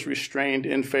that was restrained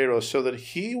in Pharaoh so that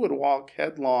he would walk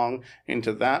headlong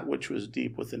into that which was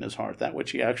deep within his heart, that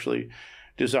which he actually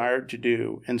desired to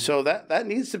do. And so that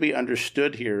needs to be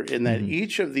understood here in that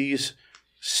each of these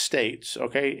states,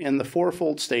 okay, in the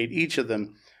fourfold state, each of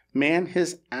them, man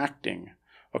is acting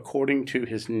according to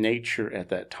his nature at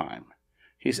that time.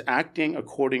 He's acting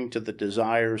according to the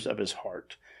desires of his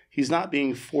heart. He's not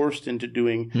being forced into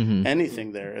doing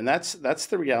anything there. And that's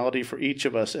the reality for each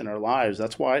of us in our lives.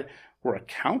 That's why we're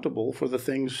accountable for the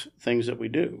things that we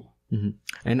do.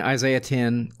 And Isaiah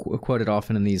 10 quoted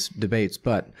often in these debates,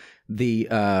 but the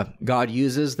God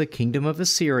uses the kingdom of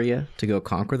Assyria to go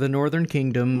conquer the northern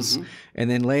kingdoms, and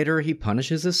then later he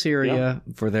punishes Assyria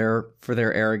for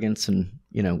their arrogance and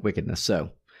wickedness.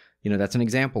 So that's an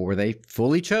example where they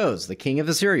fully chose, the king of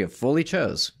Assyria fully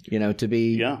chose to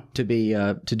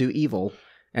do evil,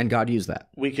 and God used that.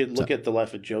 We could look at the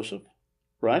life of Joseph.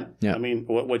 Right? Yeah. I mean,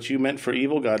 what you meant for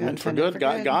evil, God meant for good.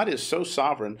 God is so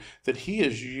sovereign that he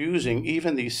is using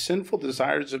even these sinful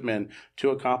desires of men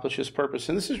to accomplish his purpose.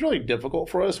 And this is really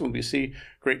difficult for us when we see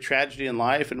great tragedy in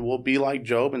life, and we'll be like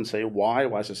Job and say, why?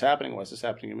 Why is this happening? Why is this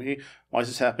happening to me? Why is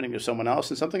this happening to someone else?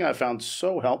 And something I found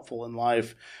so helpful in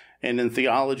life and in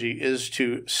theology is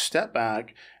to step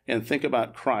back and think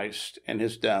about Christ and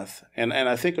his death. And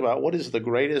I think about what is the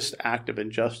greatest act of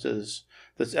injustice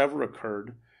that's ever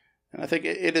occurred. And I think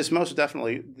it is most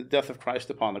definitely the death of Christ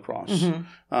upon the cross.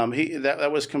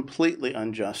 That was completely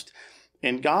unjust.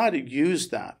 And God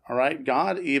used that, all right?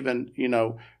 God even,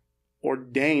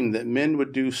 ordained that men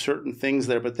would do certain things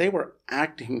there, but they were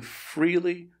acting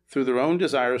freely through their own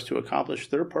desires to accomplish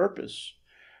their purpose.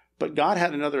 But God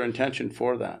had another intention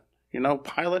for that.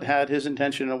 Pilate had his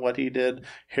intention in what he did.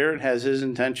 Herod has his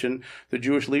intention. The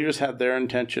Jewish leaders had their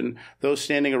intention. Those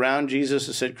standing around Jesus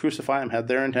who said, crucify him, had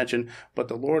their intention. But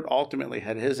the Lord ultimately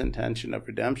had his intention of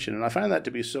redemption. And I find that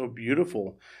to be so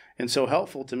beautiful and so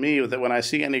helpful to me that when I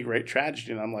see any great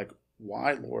tragedy, and I'm like,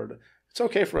 why, Lord? It's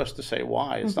okay for us to say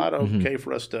why. It's not okay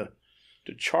for us to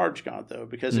charge God, though,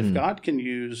 because if God can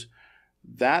use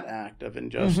that act of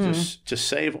injustice to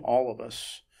save all of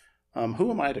us,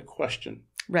 who am I to question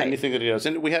anything that he does?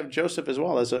 And we have Joseph as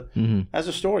well as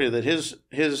a story that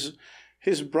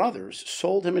his brothers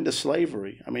sold him into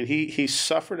slavery. I mean, he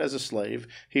suffered as a slave.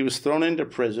 He was thrown into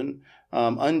prison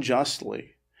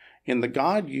unjustly. And the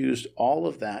God used all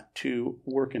of that to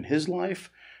work in his life,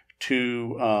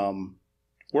 to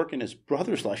work in his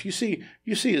brother's life. You see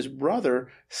his brother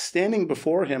standing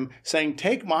before him saying,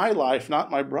 take my life, not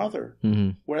my brother.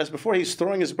 Whereas before he's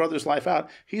throwing his brother's life out,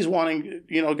 he's wanting,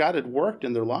 God had worked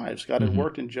in their lives. God had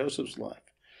worked in Joseph's life.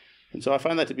 And so I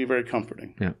find that to be very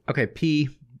comforting. Yeah. Okay. P.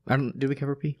 Did we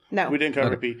cover P? No. We didn't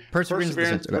cover P.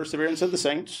 Perseverance of the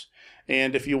saints.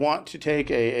 And if you want to take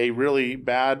a really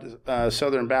bad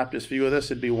Southern Baptist view of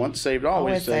this, it'd be once saved,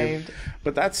 always saved.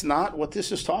 But that's not what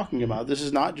this is talking about. This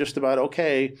is not just about,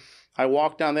 okay, I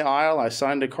walked down the aisle, I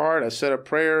signed a card, I said a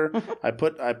prayer, I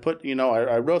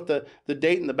wrote the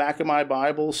date in the back of my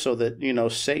Bible so that,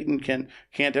 Satan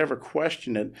can't ever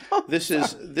question it. This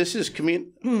is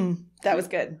community. That was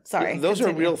good. Sorry. Those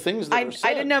are real things that are said.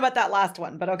 I didn't know about that last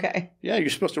one, but okay. Yeah,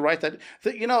 you're supposed to write that. I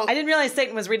didn't realize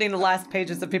Satan was reading the last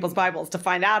pages of people's Bibles to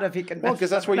find out if he could. Well, because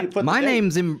that's where you put my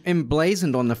name's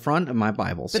emblazoned on the front of my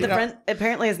Bibles. But the front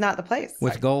apparently is not the place.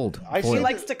 With gold. He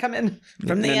likes to come in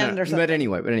from the end or something.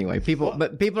 But anyway, people.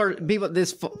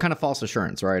 This kind of false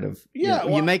assurance, right? Of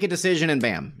you make a decision and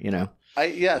bam,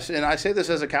 Yes, and I say this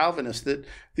as a Calvinist, that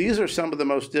these are some of the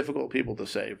most difficult people to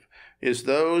save, is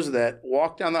those that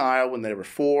walked down the aisle when they were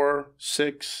 4,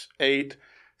 6, 8,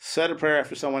 said a prayer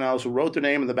after someone else, wrote their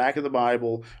name in the back of the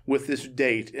Bible with this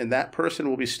date, and that person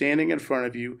will be standing in front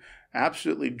of you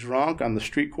absolutely drunk on the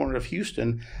street corner of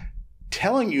Houston,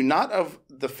 telling you not of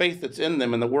the faith that's in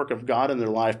them and the work of God in their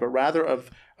life, but rather of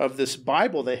this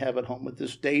Bible they have at home with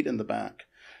this date in the back.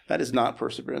 That is not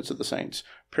perseverance of the saints.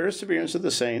 Perseverance of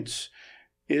the saints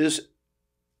is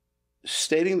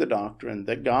stating the doctrine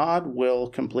that God will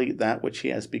complete that which he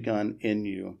has begun in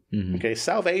you. Mm-hmm. Okay,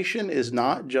 salvation is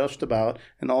not just about,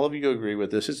 and all of you agree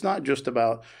with this, it's not just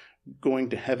about going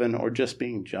to heaven or just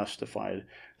being justified.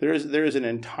 There is an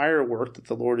entire work that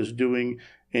the Lord is doing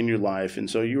in your life, and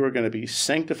so you are going to be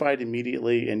sanctified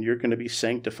immediately, and you're going to be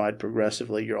sanctified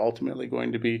progressively. You're ultimately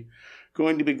going to be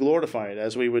glorified,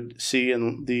 as we would see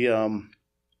in the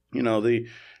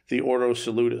Ordo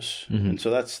Salutis. Mm-hmm. And so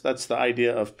that's the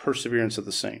idea of perseverance of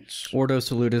the saints. Ordo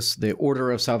Salutis, the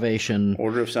order of salvation.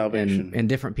 Order of salvation. And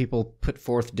different people put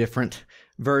forth different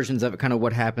versions of it, kind of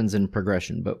what happens in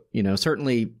progression. But,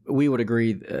 certainly we would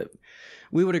agree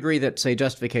that, say,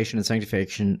 justification and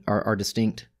sanctification are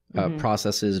distinct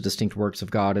processes, distinct works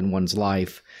of God in one's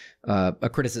life. A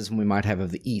criticism we might have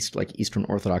of the East, like Eastern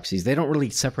Orthodoxies, they don't really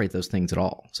separate those things at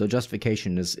all. So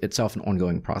justification is itself an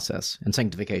ongoing process, and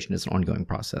sanctification is an ongoing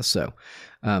process. So,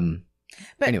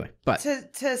 anyway,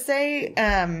 to say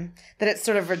that it's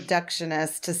sort of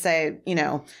reductionist to say,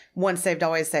 once saved,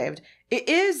 always saved, it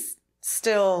is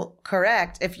still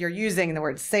correct if you're using the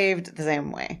word saved the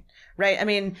same way, right? I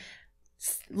mean,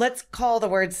 let's call the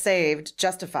word saved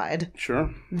justified.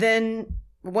 Sure. Then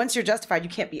once you're justified, you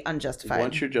can't be unjustified.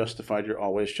 Once you're justified, you're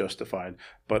always justified.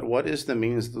 But what is the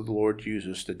means that the Lord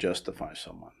uses to justify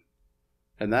someone?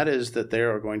 And that is that they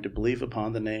are going to believe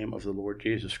upon the name of the Lord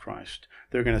Jesus Christ.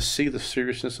 They're going to see the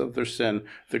seriousness of their sin,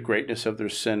 the greatness of their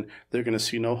sin. They're going to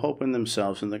see no hope in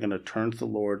themselves, and they're going to turn to the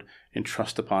Lord and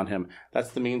trust upon him.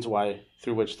 That's the means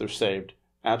through which they're saved.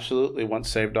 Absolutely, once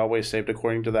saved, always saved,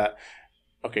 according to that.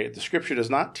 Okay, the Scripture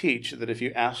does not teach that if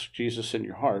you ask Jesus in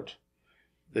your heart,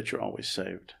 that you're always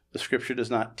saved. The Scripture does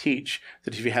not teach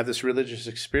that if you have this religious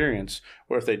experience,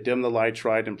 or if they dim the lights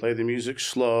right and play the music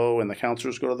slow and the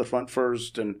counselors go to the front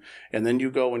first and then you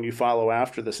go and you follow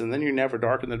after this and then you never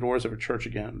darken the doors of a church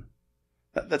again.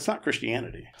 That's not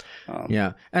Christianity.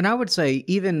 Yeah. And I would say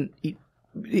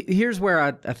here's where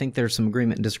I think there's some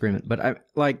agreement and disagreement, but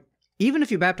even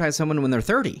if you baptize someone when they're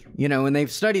 30, and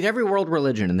they've studied every world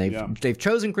religion and they've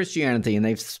chosen Christianity and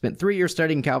they've spent 3 years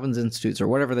studying Calvin's Institutes or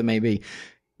whatever they may be,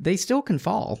 they still can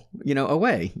fall,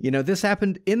 away. This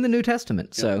happened in the New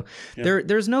Testament. So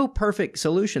there's no perfect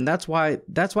solution. That's why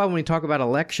when we talk about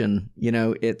election,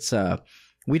 it's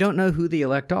we don't know who the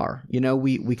elect are.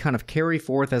 We kind of carry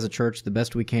forth as a church the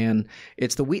best we can.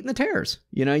 It's the wheat and the tares.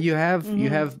 You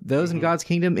have those in God's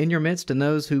kingdom in your midst and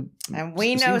those who and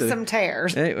we know some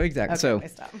tares. Exactly. Okay,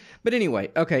 but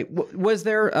anyway, okay. Was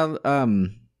there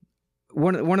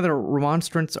one of the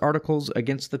remonstrance articles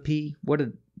against the P? What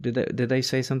did they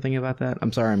say something about that?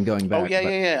 I'm sorry, I'm going back. Oh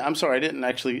yeah. I'm sorry, I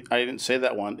didn't say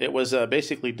that one. It was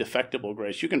basically defectible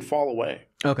grace. You can fall away.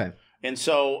 Okay. And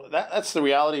so that's the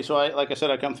reality. So like I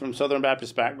said, I come from Southern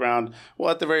Baptist background.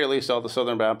 Well, at the very least, all the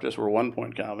Southern Baptists were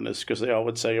one-point Calvinists because they all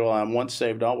would say, well, I'm once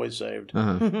saved, always saved.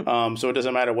 Uh-huh. So it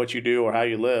doesn't matter what you do or how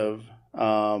you live.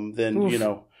 Then,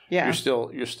 you're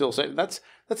still saved. That's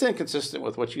inconsistent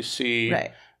with what you see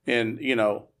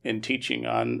in teaching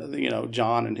on,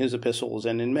 John and his epistles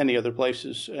and in many other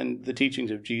places and the teachings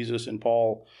of Jesus and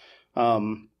Paul.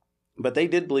 But they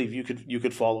did believe you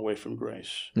could fall away from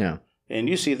grace. Yeah. And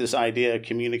you see this idea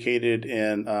communicated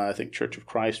in, I think Church of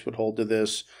Christ would hold to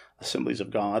this. Assemblies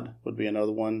of God would be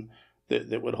another one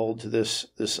that would hold to this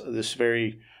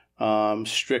very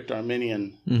strict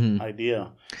Arminian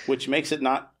idea, which makes it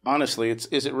not, honestly,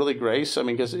 is it really grace? I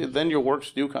mean, because then your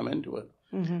works do come into it.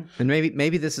 Mm-hmm. And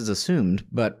maybe this is assumed,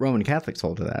 but Roman Catholics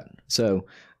hold to that. So,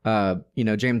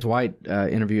 James White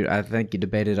interviewed, I think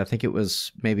it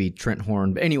was maybe Trent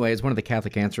Horn. But anyway, it's one of the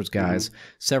Catholic Answers guys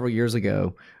several years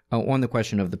ago on the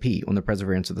question of the P, on the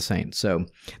perseverance of the saints. So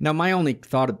now my only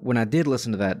thought when I did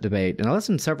listen to that debate, and I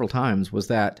listened several times, was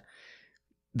that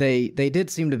they did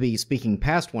seem to be speaking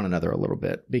past one another a little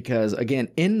bit. Because, again,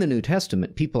 in the New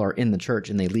Testament, people are in the church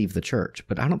and they leave the church.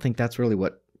 But I don't think that's really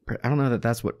I don't know that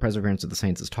that's what perseverance of the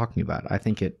saints is talking about. I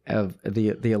think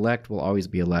the elect will always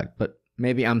be elect, but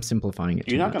maybe I'm simplifying it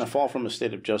too much. You're not going to fall from a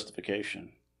state of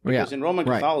justification. Because in Roman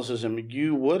Catholicism,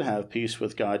 you would have peace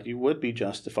with God. You would be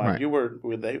justified. Right. You were,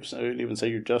 they would even say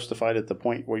you're justified at the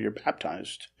point where you're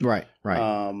baptized. Right,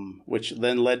 right. Which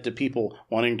then led to people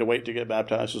wanting to wait to get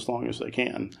baptized as long as they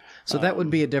can. So that would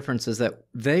be a difference, is that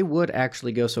they would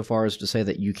actually go so far as to say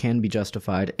that you can be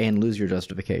justified and lose your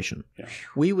justification. Yeah.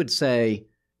 We would say,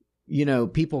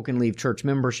 people can leave church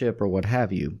membership or what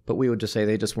have you, but we would just say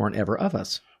they just weren't ever of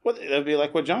us. Well, that would be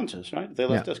like what John says, right? They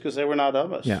left us because they were not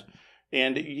of us. Yeah.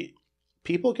 And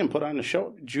people can put on a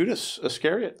show. Judas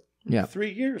Iscariot, 3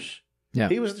 years. Yeah.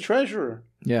 He was the treasurer.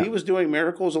 Yeah. He was doing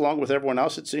miracles along with everyone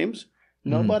else, it seems.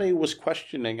 Nobody was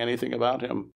questioning anything about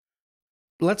him.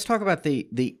 Let's talk about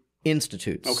the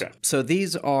institutes. Okay. So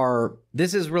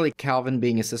this is really Calvin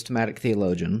being a systematic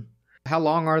theologian. How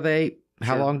long are they?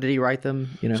 How long did he write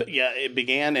them? So, it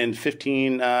began in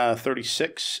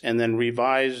 1536 and then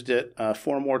revised it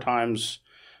 4 more times.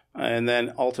 And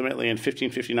then ultimately in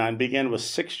 1559 began with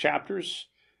 6 chapters.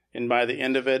 And by the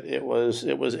end of it, it was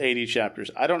 80 chapters.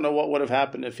 I don't know what would have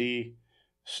happened if he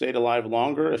stayed alive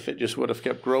longer, if it just would have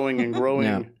kept growing and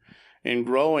growing and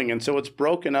growing. And so it's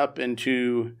broken up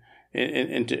into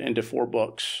 4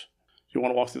 books. You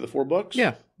want to walk through the 4 books?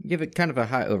 Yeah. Give it kind of a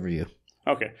high overview.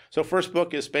 Okay. So first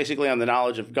book is basically on the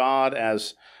knowledge of God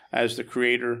as the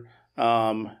creator.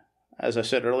 As I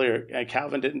said earlier,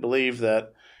 Calvin didn't believe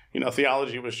that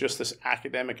theology was just this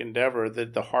academic endeavor,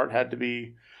 that the heart had to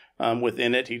be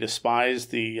within it. He despised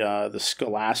the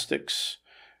scholastics.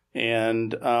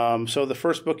 And so the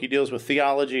first book, he deals with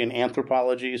theology and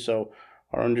anthropology, so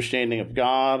our understanding of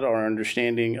God, our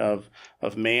understanding of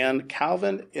man.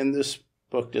 Calvin, in this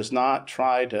book, does not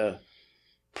try to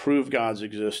prove God's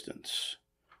existence.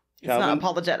 It's not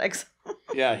apologetics.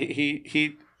 Yeah,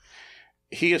 he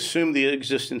assumed the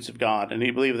existence of God, and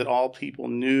he believed that all people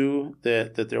knew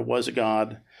that there was a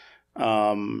God.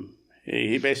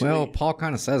 He basically Paul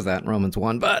kind of says that in Romans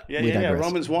 1, but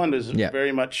Romans 1 is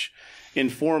very much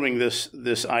informing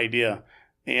this idea.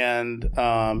 And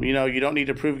you don't need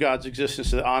to prove God's existence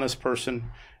to the honest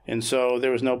person, and so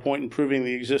there was no point in proving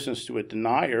the existence to a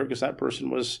denier, because that person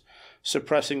was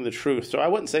suppressing the truth. So I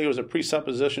wouldn't say he was a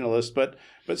presuppositionalist, but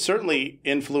certainly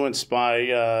influenced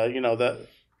by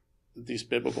these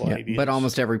biblical ideas. But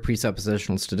almost every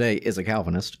presuppositionalist today is a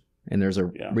Calvinist, and there's a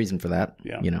reason for that.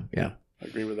 I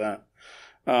agree with that.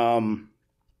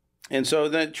 And so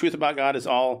the truth about God is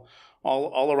all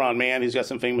around man. He's got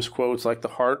some famous quotes like, "The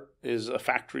heart is a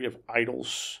factory of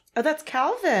idols." Oh, that's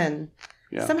Calvin.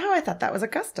 Yeah. Somehow I thought that was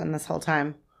Augustine this whole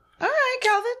time. All right,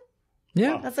 Calvin.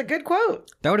 Yeah. That's a good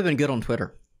quote. That would have been good on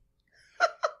Twitter.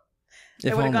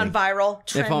 It would have gone viral,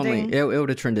 trending. If only. It would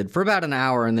have trended for about an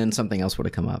hour, and then something else would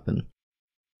have come up. And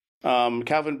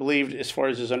Calvin believed, as far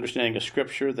as his understanding of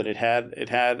Scripture, that it had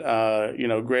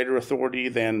greater authority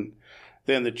than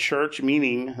the church,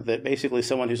 meaning that basically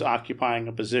someone who's occupying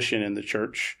a position in the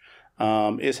church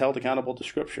is held accountable to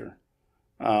Scripture.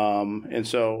 And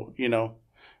so,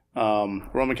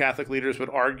 Roman Catholic leaders would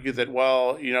argue that,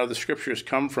 the Scriptures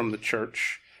come from the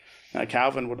church.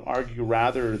 Calvin would argue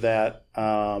rather that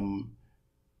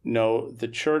the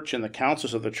church and the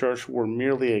councils of the church were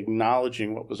merely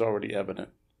acknowledging what was already evident.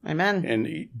 Amen.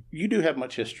 And you do have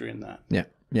much history in that. Yeah.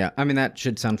 Yeah. I mean, that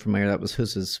should sound familiar. That was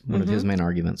one of his main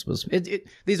arguments was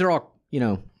these are all,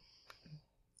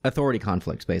 authority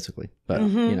conflicts basically, but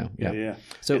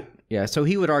So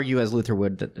he would argue, as Luther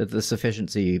would, that the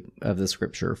sufficiency of the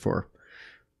Scripture for,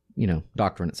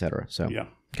 doctrine, etc. So,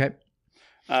 okay.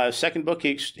 Second book,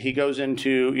 he goes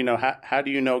into, how do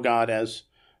you know God as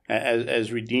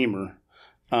Redeemer?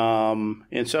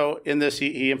 And so in this,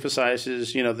 he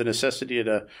emphasizes, the necessity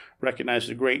to recognize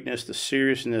the greatness, the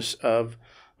seriousness of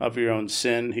your own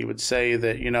sin. He would say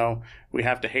that, we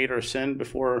have to hate our sin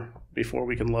before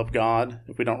we can love God.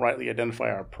 If we don't rightly identify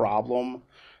our problem,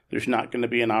 there's not going to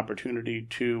be an opportunity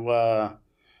to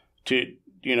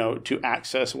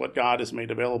access what God has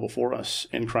made available for us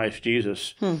in Christ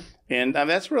Jesus. And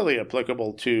that's really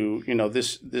applicable to,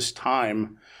 this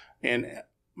time, and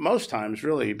most times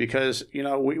really, because,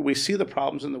 we see the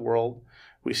problems in the world,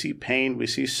 we see pain, we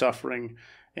see suffering,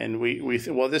 and we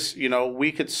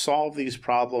could solve these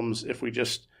problems if we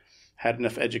just had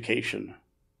enough education.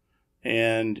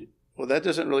 And that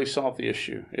doesn't really solve the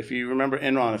issue. If you remember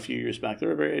Enron a few years back, there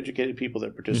were very educated people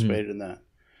that participated in that.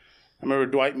 I remember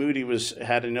Dwight Moody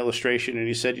had an illustration, and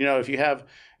he said, if you have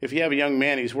a young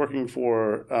man, he's working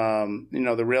for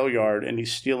the rail yard, and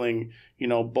he's stealing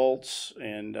bolts,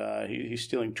 and he's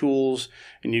stealing tools,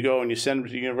 and you go and you send him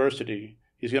to the university,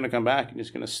 he's going to come back and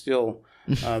he's going to steal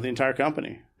the entire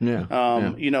company.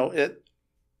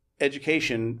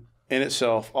 Education in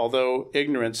itself, although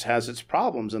ignorance has its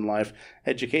problems in life,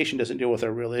 education doesn't deal with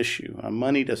a real issue.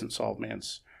 Money doesn't solve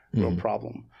man's real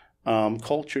problem.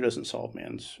 Culture doesn't solve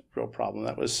man's real problem.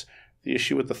 That was the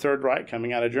issue with the Third Reich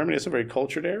coming out of Germany. It's a very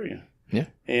cultured area. Yeah.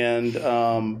 And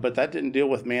but that didn't deal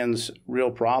with man's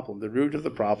real problem. The root of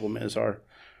the problem is our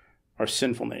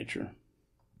sinful nature.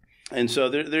 And so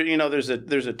there's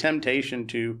a temptation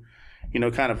to,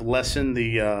 kind of lessen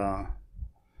the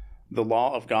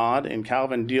law of God, and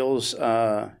Calvin deals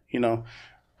very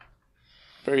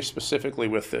specifically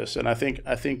with this. And I think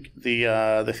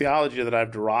the theology that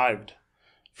I've derived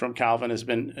from Calvin has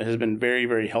been very,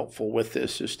 very helpful with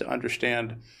this, is to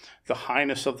understand the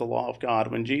highness of the law of God.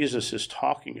 When Jesus is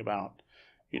talking about,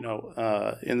 in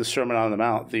the Sermon on the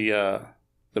Mount, the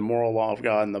moral law of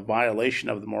God and the violation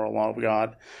of the moral law of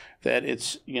God, that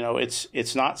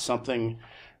it's not something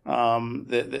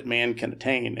that man can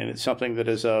attain, and it's something that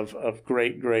is of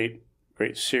great, great,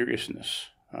 great seriousness.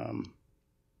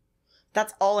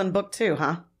 That's all in book 2,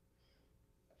 huh?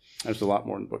 There's a lot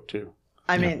more in book 2.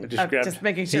 I mean, just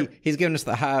making sure. He's giving us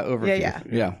the high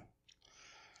overview. Yeah.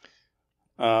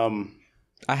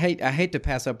 I hate to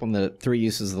pass up on the 3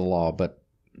 uses of the law, but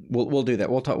we'll do that.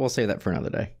 We'll say that for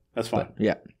another day. That's fine. But,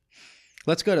 yeah.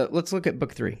 Let's look at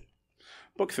book 3.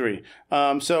 Book 3.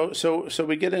 So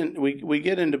we get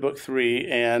into book 3,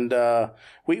 and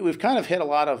we've kind of hit a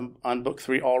lot on book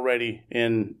 3 already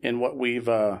in what we've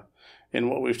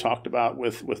talked about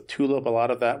with TULIP. A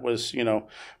lot of that was,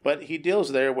 but he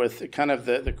deals there with kind of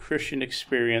the Christian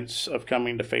experience of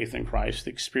coming to faith in Christ,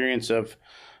 the experience of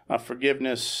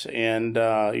forgiveness and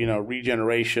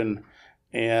regeneration,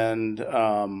 and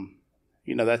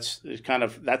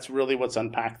that's really what's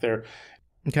unpacked there.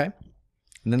 Okay.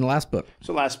 And then the last book.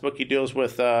 So last book, he deals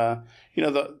with the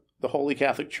Holy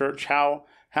Catholic Church, how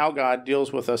God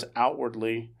deals with us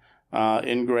outwardly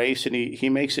in grace, and he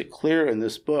makes it clear in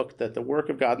this book that the work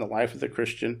of God in the life of the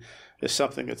Christian is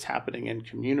something that's happening in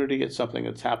community. It's something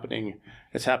that's happening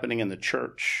in the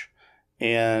church,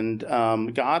 and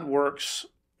God works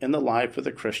in the life of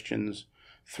the Christians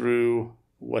through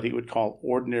what he would call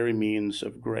ordinary means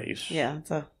of grace. Yeah,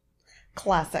 it's a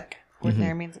classic.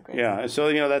 Ordinary means of grace. Yeah, and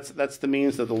so that's the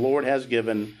means that the Lord has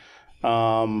given,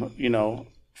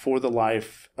 for the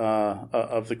life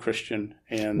of the Christian.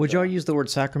 And would y'all use the word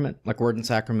sacrament, like word and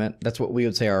sacrament? That's what we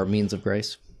would say are means of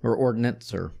grace, or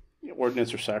ordinance, or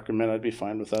ordinance or sacrament. I'd be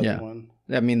fine with that one.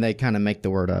 I mean, they kind of make the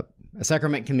word up. A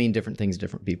sacrament can mean different things to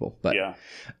different people, but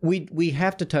we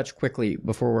have to touch quickly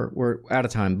before we're out of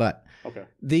time. But okay,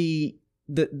 the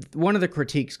one of the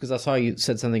critiques, because I saw you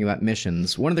said something about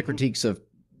missions. One of the critiques of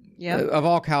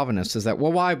all Calvinists is that,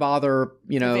 well, why bother,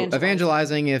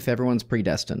 evangelizing if everyone's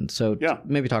predestined? So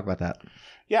maybe talk about that.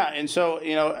 Yeah, and so,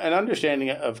 an understanding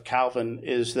of Calvin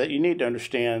is that you need to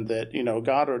understand that,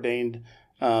 God ordained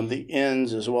the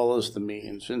ends as well as the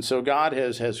means. And so God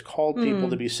has called people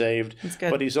to be saved,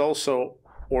 but he's also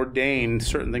ordained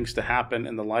certain things to happen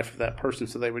in the life of that person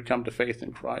so they would come to faith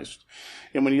in Christ.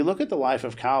 And when you look at the life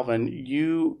of Calvin,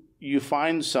 you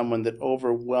find someone that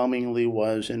overwhelmingly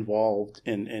was involved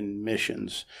in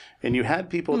missions. And you had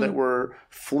people that were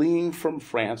fleeing from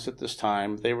France at this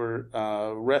time. They were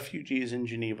refugees in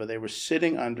Geneva. They were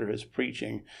sitting under his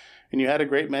preaching. And you had a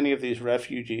great many of these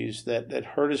refugees that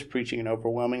heard his preaching and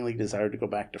overwhelmingly desired to go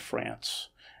back to France.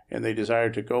 And they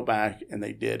desired to go back, and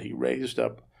they did. He raised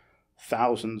up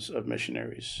thousands of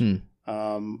missionaries.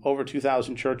 Over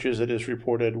 2,000 churches, it is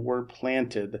reported, were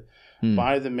planted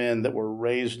by the men that were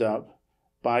raised up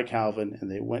by Calvin,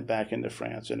 and they went back into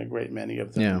France, and a great many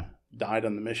of them died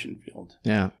on the mission field.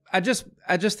 Yeah, I just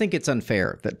think it's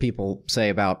unfair that people say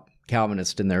about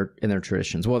Calvinists in their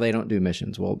traditions, well, they don't do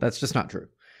missions. Well, that's just not true.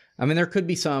 I mean, there could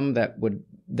be some that would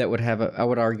have I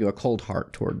would argue a cold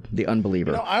heart toward the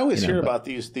unbeliever. I always hear about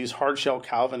these hard shell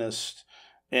Calvinists.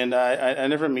 And I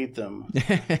never meet them.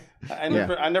 I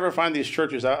never find these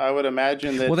churches. I would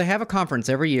imagine that. Well, they have a conference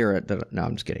every year at the. No,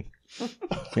 I'm just kidding.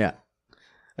 Yeah.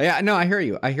 No, I hear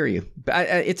you. But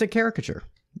it's a caricature.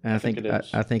 And I think it is.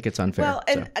 I think it's unfair. Well,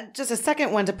 and just a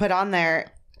second one to put on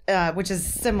there, which is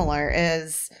similar,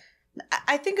 is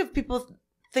I think of people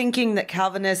thinking that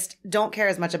Calvinists don't care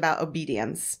as much about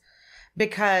obedience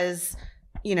because,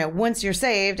 once you're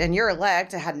saved and you're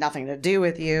elect, it had nothing to do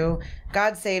with you.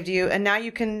 God saved you, and now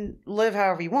you can live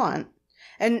however you want.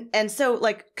 And so,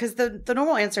 because the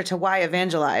normal answer to why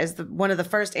evangelize, one of the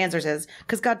first answers is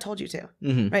because God told you to,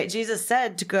 right? Jesus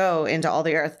said to go into all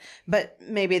the earth, but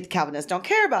maybe the Calvinists don't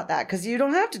care about that because you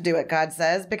don't have to do what God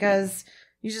says because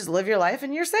you just live your life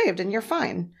and you're saved and you're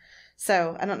fine.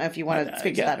 So I don't know if you want to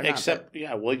speak to that or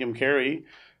not. William Carey,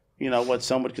 what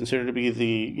some would consider to be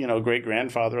the,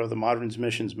 great-grandfather of the modern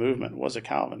missions movement, was a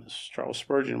Calvinist. Charles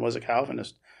Spurgeon was a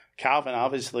Calvinist. Calvin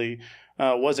obviously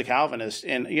was a Calvinist.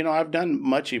 And, I've done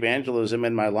much evangelism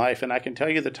in my life, and I can tell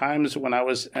you the times when I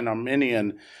was an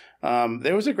Arminian,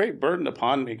 there was a great burden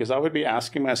upon me, because I would be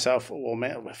asking myself, well,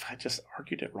 man, if I just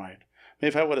argued it right, maybe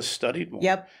if I would have studied more.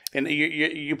 Yep. And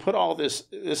you put all this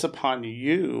upon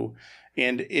you.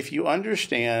 And if you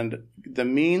understand the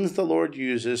means the Lord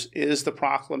uses is the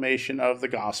proclamation of the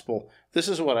gospel, this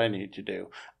is what I need to do.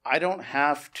 I don't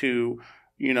have to,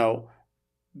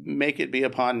 make it be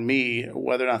upon me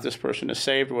whether or not this person is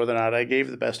saved, or whether or not I gave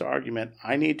the best argument.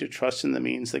 I need to trust in the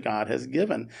means that God has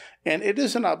given. And it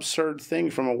is an absurd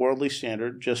thing from a worldly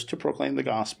standard just to proclaim the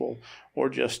gospel or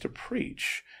just to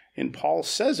preach. And Paul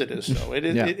says it is so. It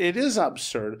is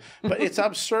absurd. But it's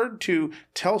absurd to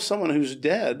tell someone who's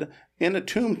dead in a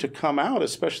tomb to come out,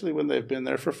 especially when they've been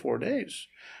there for 4 days.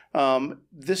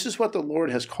 This is what the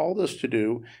Lord has called us to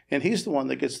do, and he's the one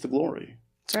that gets the glory.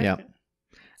 That's right. Yeah.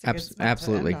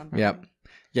 Absolutely. Yep.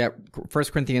 Yeah. 1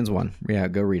 Corinthians 1. Yeah,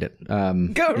 go read it.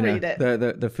 Read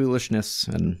it. The foolishness,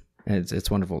 and it's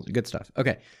wonderful. Good stuff.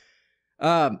 Okay.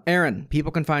 Aaron,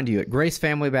 people can find you at Grace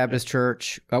Family Baptist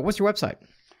Church. What's your website?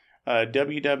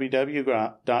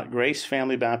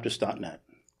 www.gracefamilybaptist.net.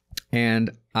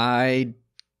 And I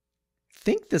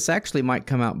think this actually might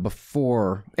come out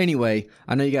before. Anyway,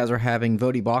 I know you guys are having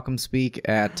Vodi Bauckham speak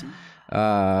at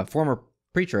former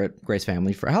preacher at Grace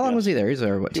Family. For how long was he there? He's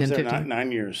there, what, 10, 15?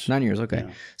 9 years. 9 years, okay.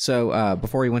 Yeah. So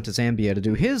before he went to Zambia to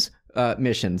do his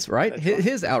missions, right?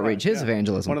 His outreach, his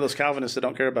evangelism. One of those Calvinists that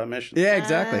don't care about missions. Yeah,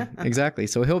 exactly.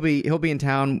 So he'll be in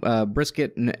town.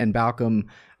 Brisket and Bauckham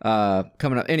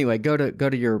coming up. Anyway, go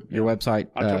to your website.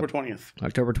 October 20th.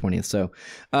 October 20th. So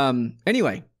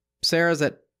anyway, Sarah's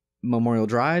at Memorial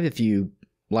Drive. If you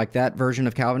like that version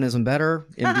of Calvinism better,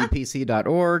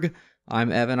 mdpc.org.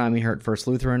 I'm Evan. I'm here at First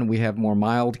Lutheran. We have more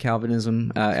mild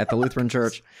Calvinism at the Lutheran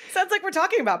Church. Sounds like we're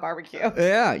talking about barbecue.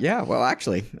 Yeah. Well,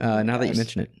 actually, now that you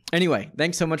mention it. Anyway,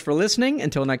 thanks so much for listening.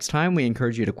 Until next time, we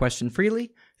encourage you to question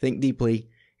freely, think deeply,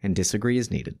 and disagree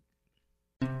as needed.